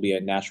 It'll be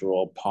a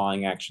natural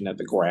pawing action at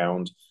the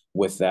ground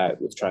with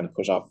trying to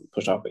push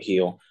off the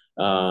heel.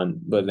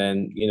 But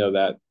then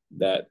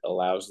that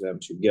allows them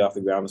to get off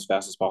the ground as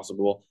fast as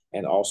possible,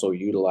 and also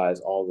utilize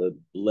all the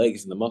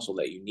legs and the muscle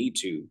that you need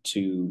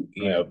to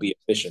Right. be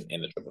efficient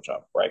in the triple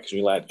jump, right? Because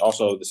we land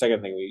also the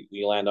second thing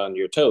we land on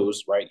your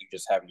toes, right? You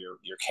just have your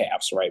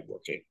calves, right,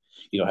 working.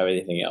 You don't have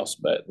anything else.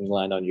 But when you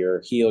land on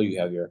your heel, you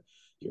have your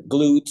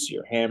glutes,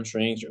 your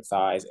hamstrings, your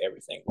thighs,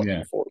 everything Yeah.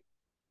 working for you.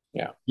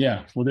 Yeah.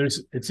 Yeah. Well,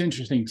 it's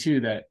interesting too,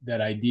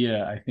 that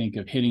idea, I think,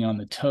 of hitting on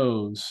the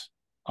toes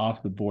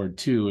off the board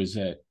too, is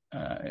that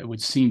it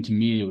would seem to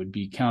me it would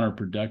be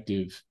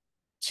counterproductive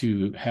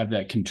to have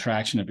that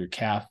contraction of your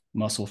calf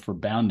muscle for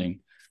bounding,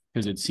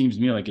 because it seems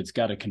to me like it's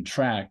got to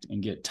contract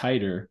and get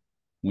tighter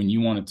when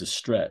you want it to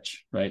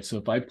stretch, right? So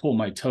if I pull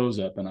my toes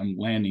up and I'm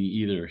landing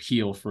either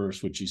heel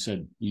first, which you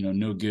said,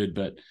 no good,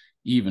 but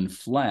even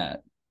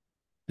flat,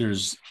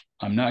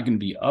 I'm not going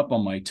to be up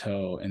on my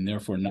toe and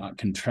therefore not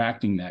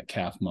contracting that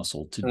calf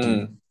muscle to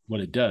do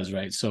what it does,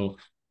 right? So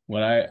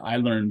what I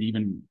learned,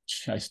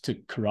 I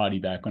took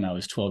karate back when I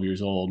was 12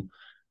 years old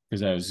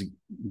because I was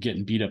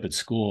getting beat up at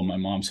school. My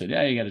mom said,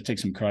 "Yeah, you got to take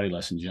some karate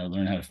lessons,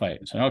 learn how to fight."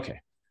 I said, "Okay."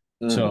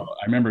 So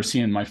I remember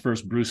seeing my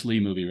first Bruce Lee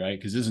movie, right?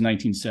 Because this is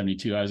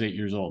 1972. I was 8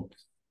 years old.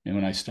 And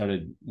when I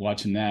started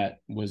watching that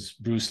was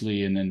Bruce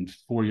Lee. And then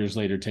 4 years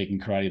later, taking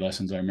karate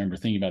lessons, I remember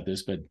thinking about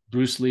this. But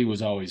Bruce Lee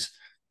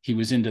he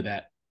was into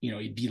that,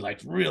 he'd be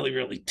like really,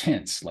 really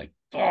tense, like,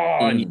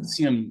 and you'd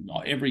see him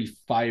every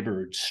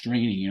fiber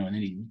straining, and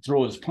then he'd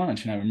throw his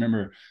punch. And I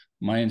remember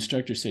my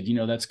instructor said,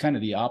 that's kind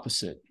of the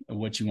opposite of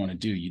what you want to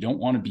do. You don't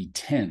want to be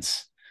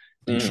tense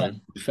and try to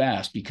move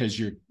fast, because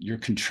you're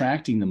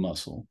contracting the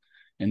muscle.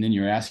 And then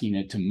you're asking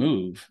it to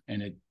move,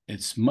 and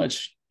it's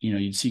much,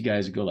 you'd see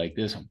guys that go like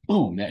this, and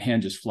boom, that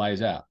hand just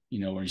flies out,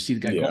 or you see the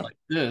guy go like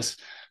this.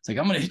 It's like,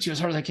 I'm going to hit you as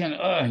hard as I can.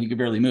 You can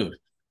barely move.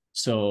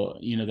 So,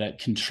 that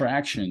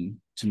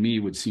contraction to me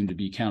would seem to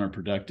be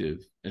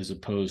counterproductive, as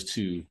opposed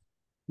to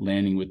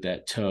landing with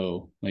that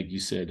toe, like you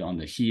said, on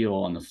the heel,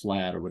 on the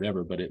flat or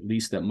whatever, but at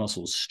least that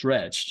muscle is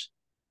stretched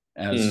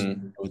as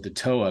with the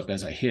toe up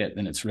as I hit,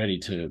 then it's ready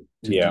to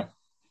do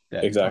that.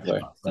 Exactly.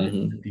 Right,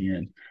 at the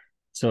end.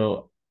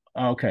 So,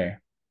 okay.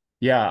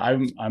 Yeah,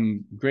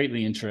 I'm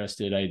greatly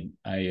interested.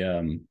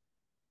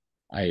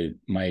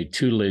 My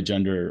tutelage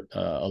under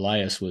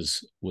Elias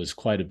was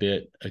quite a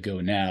bit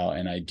ago now,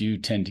 and I do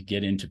tend to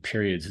get into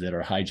periods that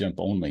are high jump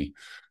only.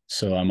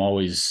 So I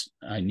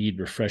need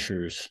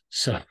refreshers.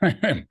 So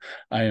I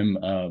am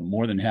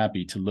more than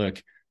happy to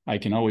look. I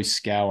can always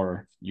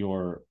scour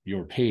your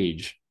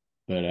page,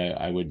 but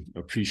I would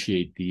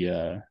appreciate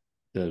the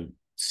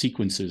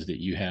sequences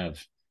that you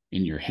have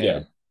in your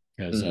head,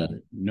 because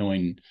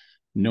knowing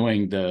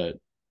the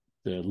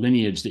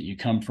lineage that you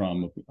come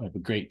from of a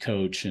great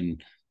coach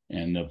and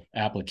the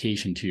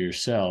application to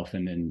yourself,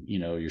 and then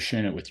you're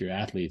sharing it with your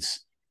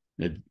athletes,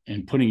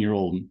 and putting your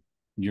own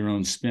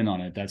spin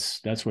on it.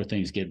 That's where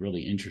things get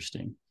really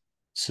interesting.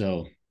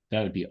 So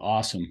that would be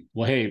awesome.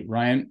 Well, hey,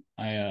 Ryan,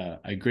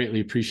 I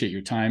greatly appreciate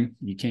your time.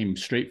 You came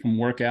straight from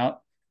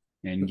workout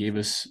and gave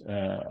us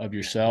of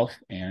yourself,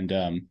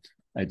 and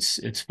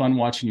it's fun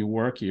watching you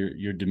work.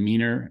 Your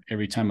demeanor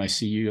every time I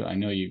see you, I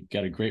know you've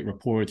got a great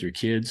rapport with your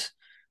kids,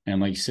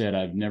 and like you said,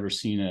 I've never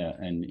seen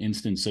an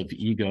instance of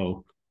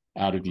ego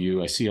out of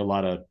you. I see a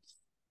lot of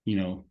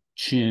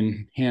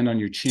hand on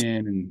your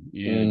chin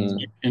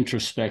and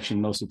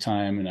introspection most of the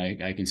time, and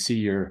I can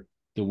see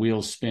the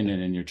wheels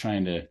spinning, and you're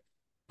trying to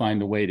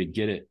find a way to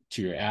get it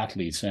to your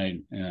athletes.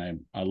 And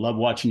I love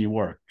watching you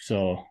work.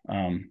 So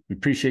we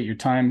appreciate your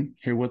time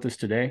here with us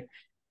today.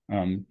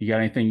 You got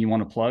anything you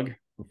want to plug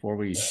before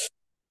we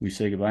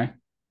say goodbye?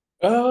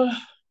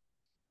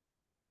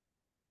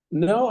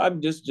 No,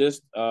 I'm just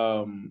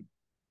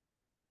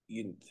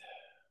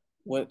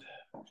what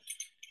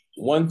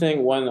one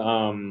thing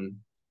I'm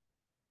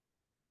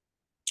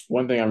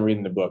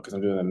reading the book, because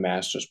I'm doing a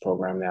master's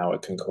program now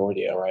at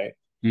Concordia, right?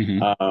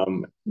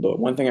 But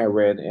one thing I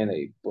read in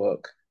a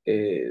book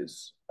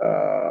is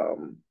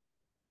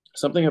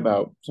something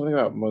about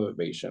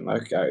motivation.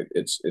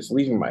 It's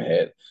leaving my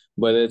head,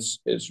 but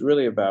it's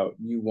really about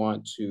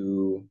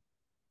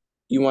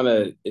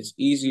it's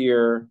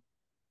easier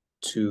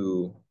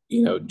to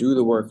do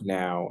the work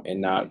now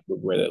and not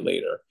regret it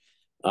later.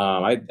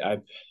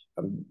 The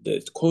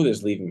quote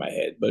is leaving my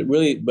head, but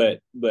really,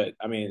 but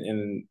I mean,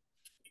 in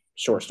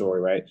short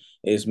story, right,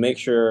 is make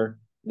sure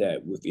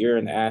that if you're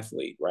an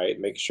athlete, right,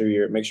 make sure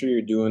you're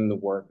doing the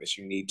work that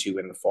you need to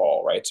in the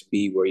fall, right, to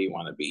be where you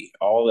want to be.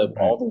 All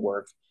the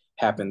work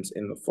happens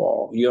in the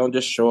fall. You don't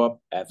just show up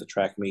at the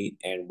track meet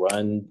and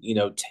run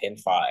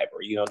 10-5,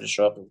 or you don't just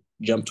show up and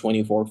jump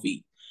 24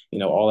 feet.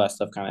 All that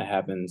stuff kind of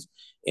happens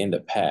in the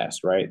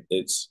past, right?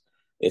 It's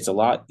a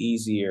lot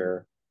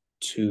easier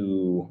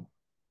to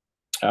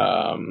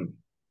the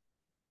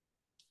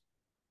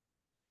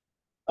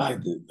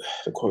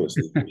quote is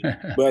leaving me,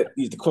 but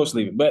the quote's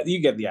leaving. But you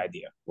get the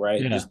idea, right?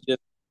 Yeah.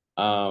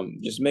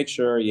 Just make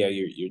sure,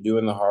 you're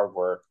doing the hard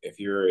work. If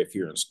you're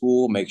in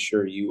school, make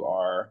sure you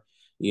are,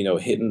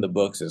 hitting the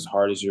books as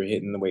hard as you're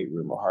hitting the weight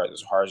room, or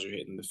as hard as you're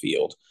hitting the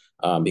field,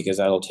 because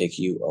that'll take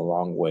you a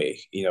long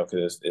way.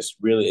 Because it's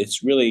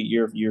really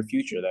your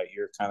future that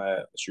you're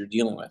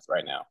dealing with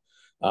right now.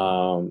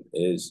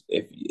 Is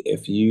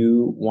if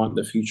you want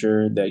the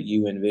future that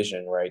you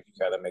envision, right, you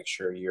got to make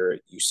sure you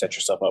set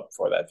yourself up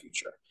for that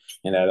future,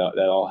 and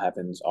that all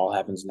happens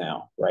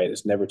now, right?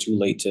 It's never too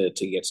late to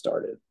get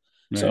started.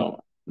 Right.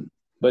 So,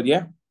 but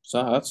yeah,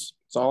 so that's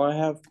all I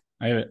have.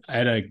 I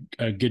had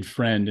a good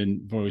friend,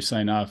 and before we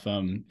sign off,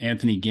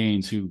 Anthony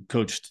Gaines, who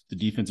coached the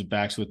defensive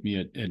backs with me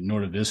at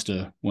Norta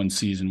Vista one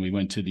season. We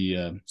went to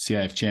the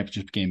CIF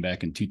championship game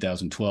back in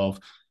 2012.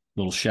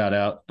 Little shout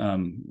out.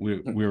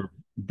 We're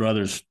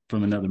brothers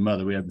from another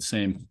mother. We have the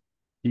same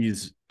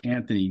he's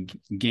Anthony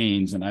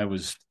Gaines, and I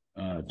was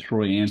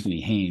Troy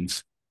Anthony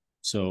Haynes.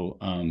 So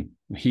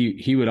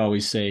he would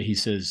always say, he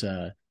says,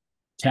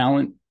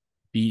 talent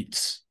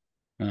beats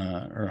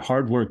or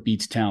hard work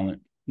beats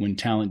talent when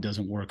talent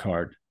doesn't work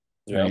hard,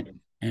 Yep. right?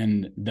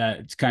 And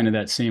that's kind of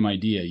that same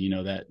idea,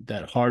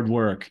 that hard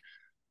work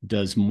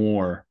does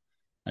more.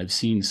 I've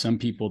seen some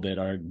people that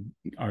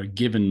are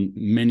given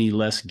many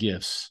less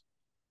gifts,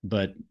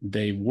 but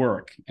they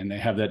work and they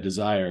have that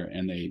desire,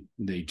 and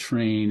they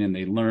train and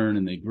they learn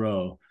and they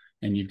grow.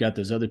 And you've got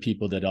those other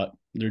people that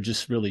they're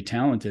just really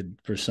talented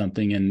for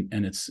something,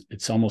 and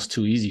it's almost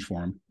too easy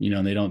for them,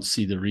 and they don't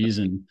see the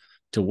reason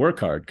to work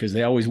hard because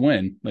they always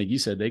win. Like you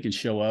said, they can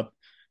show up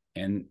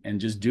and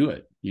just do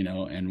it,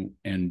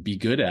 and be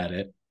good at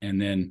it.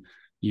 And then,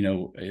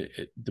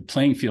 the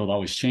playing field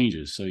always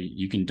changes. So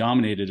you can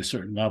dominate at a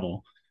certain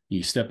level,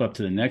 you step up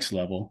to the next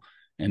level,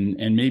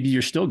 and maybe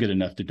you're still good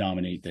enough to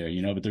dominate there,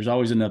 but there's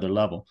always another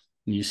level.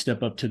 And you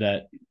step up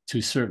to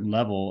a certain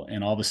level,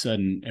 and all of a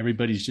sudden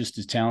everybody's just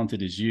as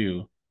talented as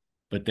you,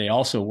 but they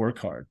also work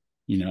hard.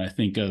 I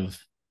think of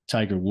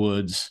Tiger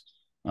Woods,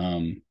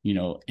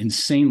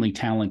 insanely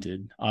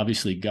talented.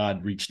 Obviously,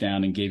 God reached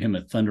down and gave him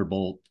a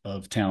thunderbolt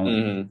of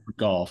talent for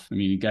golf. I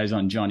mean, the guy's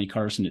on Johnny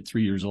Carson at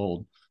 3 years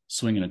old,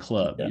 swinging a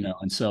club,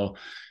 and so,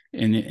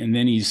 and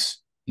then he's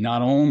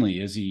not only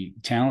is he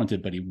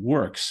talented, but he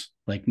works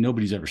like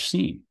nobody's ever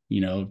seen.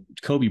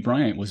 Kobe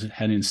Bryant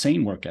had an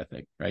insane work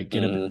ethic, right?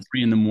 Get up at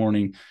 3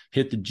 a.m,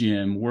 hit the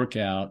gym, work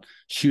out,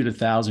 shoot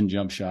 1,000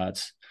 jump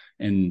shots,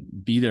 and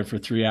be there for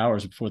 3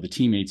 hours before the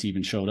teammates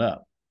even showed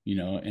up.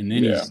 And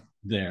then he's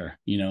there,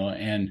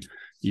 and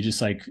you're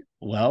just like,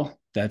 well,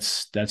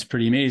 that's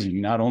pretty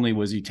amazing. Not only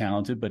was he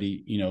talented, but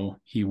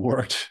he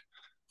worked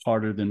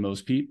harder than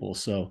most people.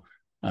 So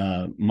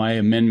my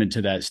amendment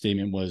to that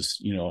statement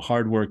was,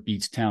 hard work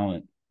beats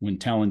talent when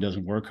talent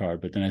doesn't work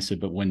hard. But then I said,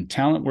 but when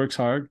talent works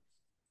hard,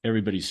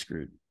 everybody's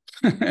screwed.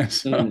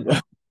 So,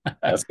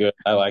 that's good.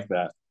 I like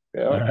that.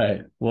 Yeah. All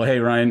right. Well, hey,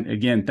 Ryan,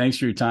 again, thanks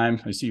for your time.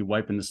 I see you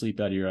wiping the sleep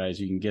out of your eyes.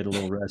 You can get a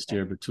little rest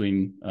here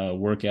between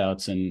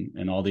workouts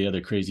and all the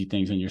other crazy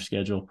things in your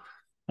schedule.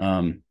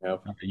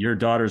 Your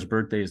daughter's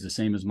birthday is the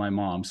same as my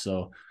mom.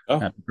 So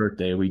happy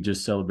birthday. We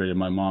just celebrated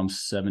my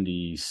mom's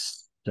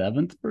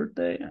 77th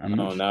birthday.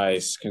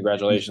 Nice.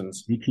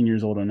 Congratulations. 18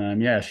 years old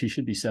and yeah, she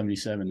should be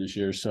 77 this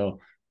year. So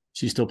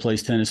she still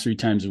plays tennis 3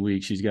 times a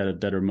week. She's got a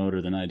better motor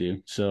than I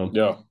do. So,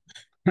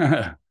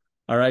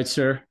 all right,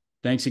 sir.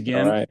 Thanks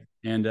again. All right.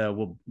 And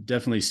we'll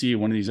definitely see you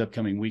one of these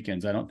upcoming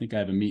weekends. I don't think I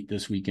have a meet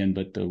this weekend,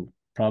 but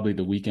probably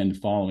the weekend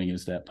following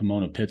is that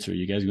Pomona Pitzer.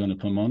 You guys going to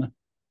Pomona?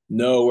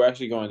 No, we're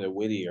actually going to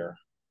Whittier.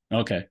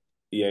 Okay.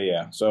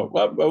 Yeah. So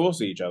we'll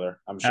see each other,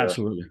 I'm sure.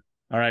 Absolutely.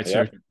 All right,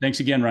 sir. Thanks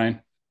again,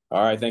 Ryan.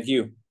 All right. Thank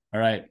you. All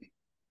right.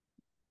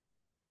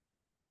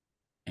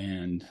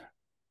 And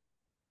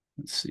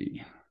let's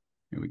see.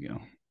 Here we go.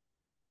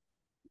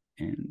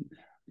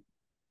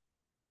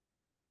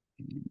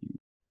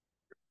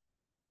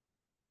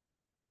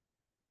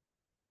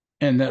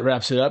 And that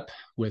wraps it up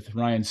with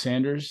Ryan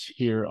Sanders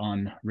here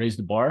on Raise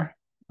the Bar.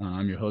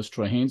 I'm your host,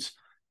 Troy Haynes,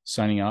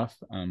 signing off.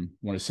 I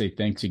want to say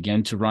thanks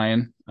again to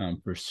Ryan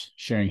for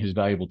sharing his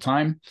valuable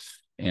time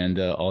and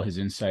all his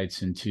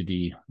insights into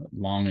the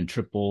long and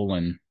triple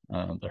and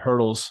the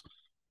hurdles.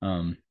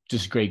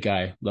 Just a great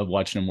guy. Love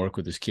watching him work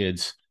with his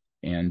kids.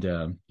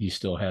 And he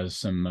still has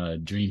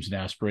some dreams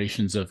and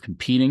aspirations of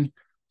competing.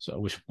 So I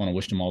want to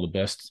wish him all the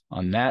best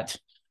on that.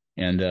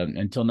 And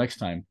until next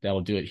time,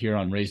 that'll do it here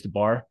on Raise the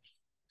Bar.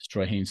 It's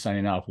Troy Haynes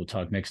signing off. We'll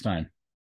talk next time.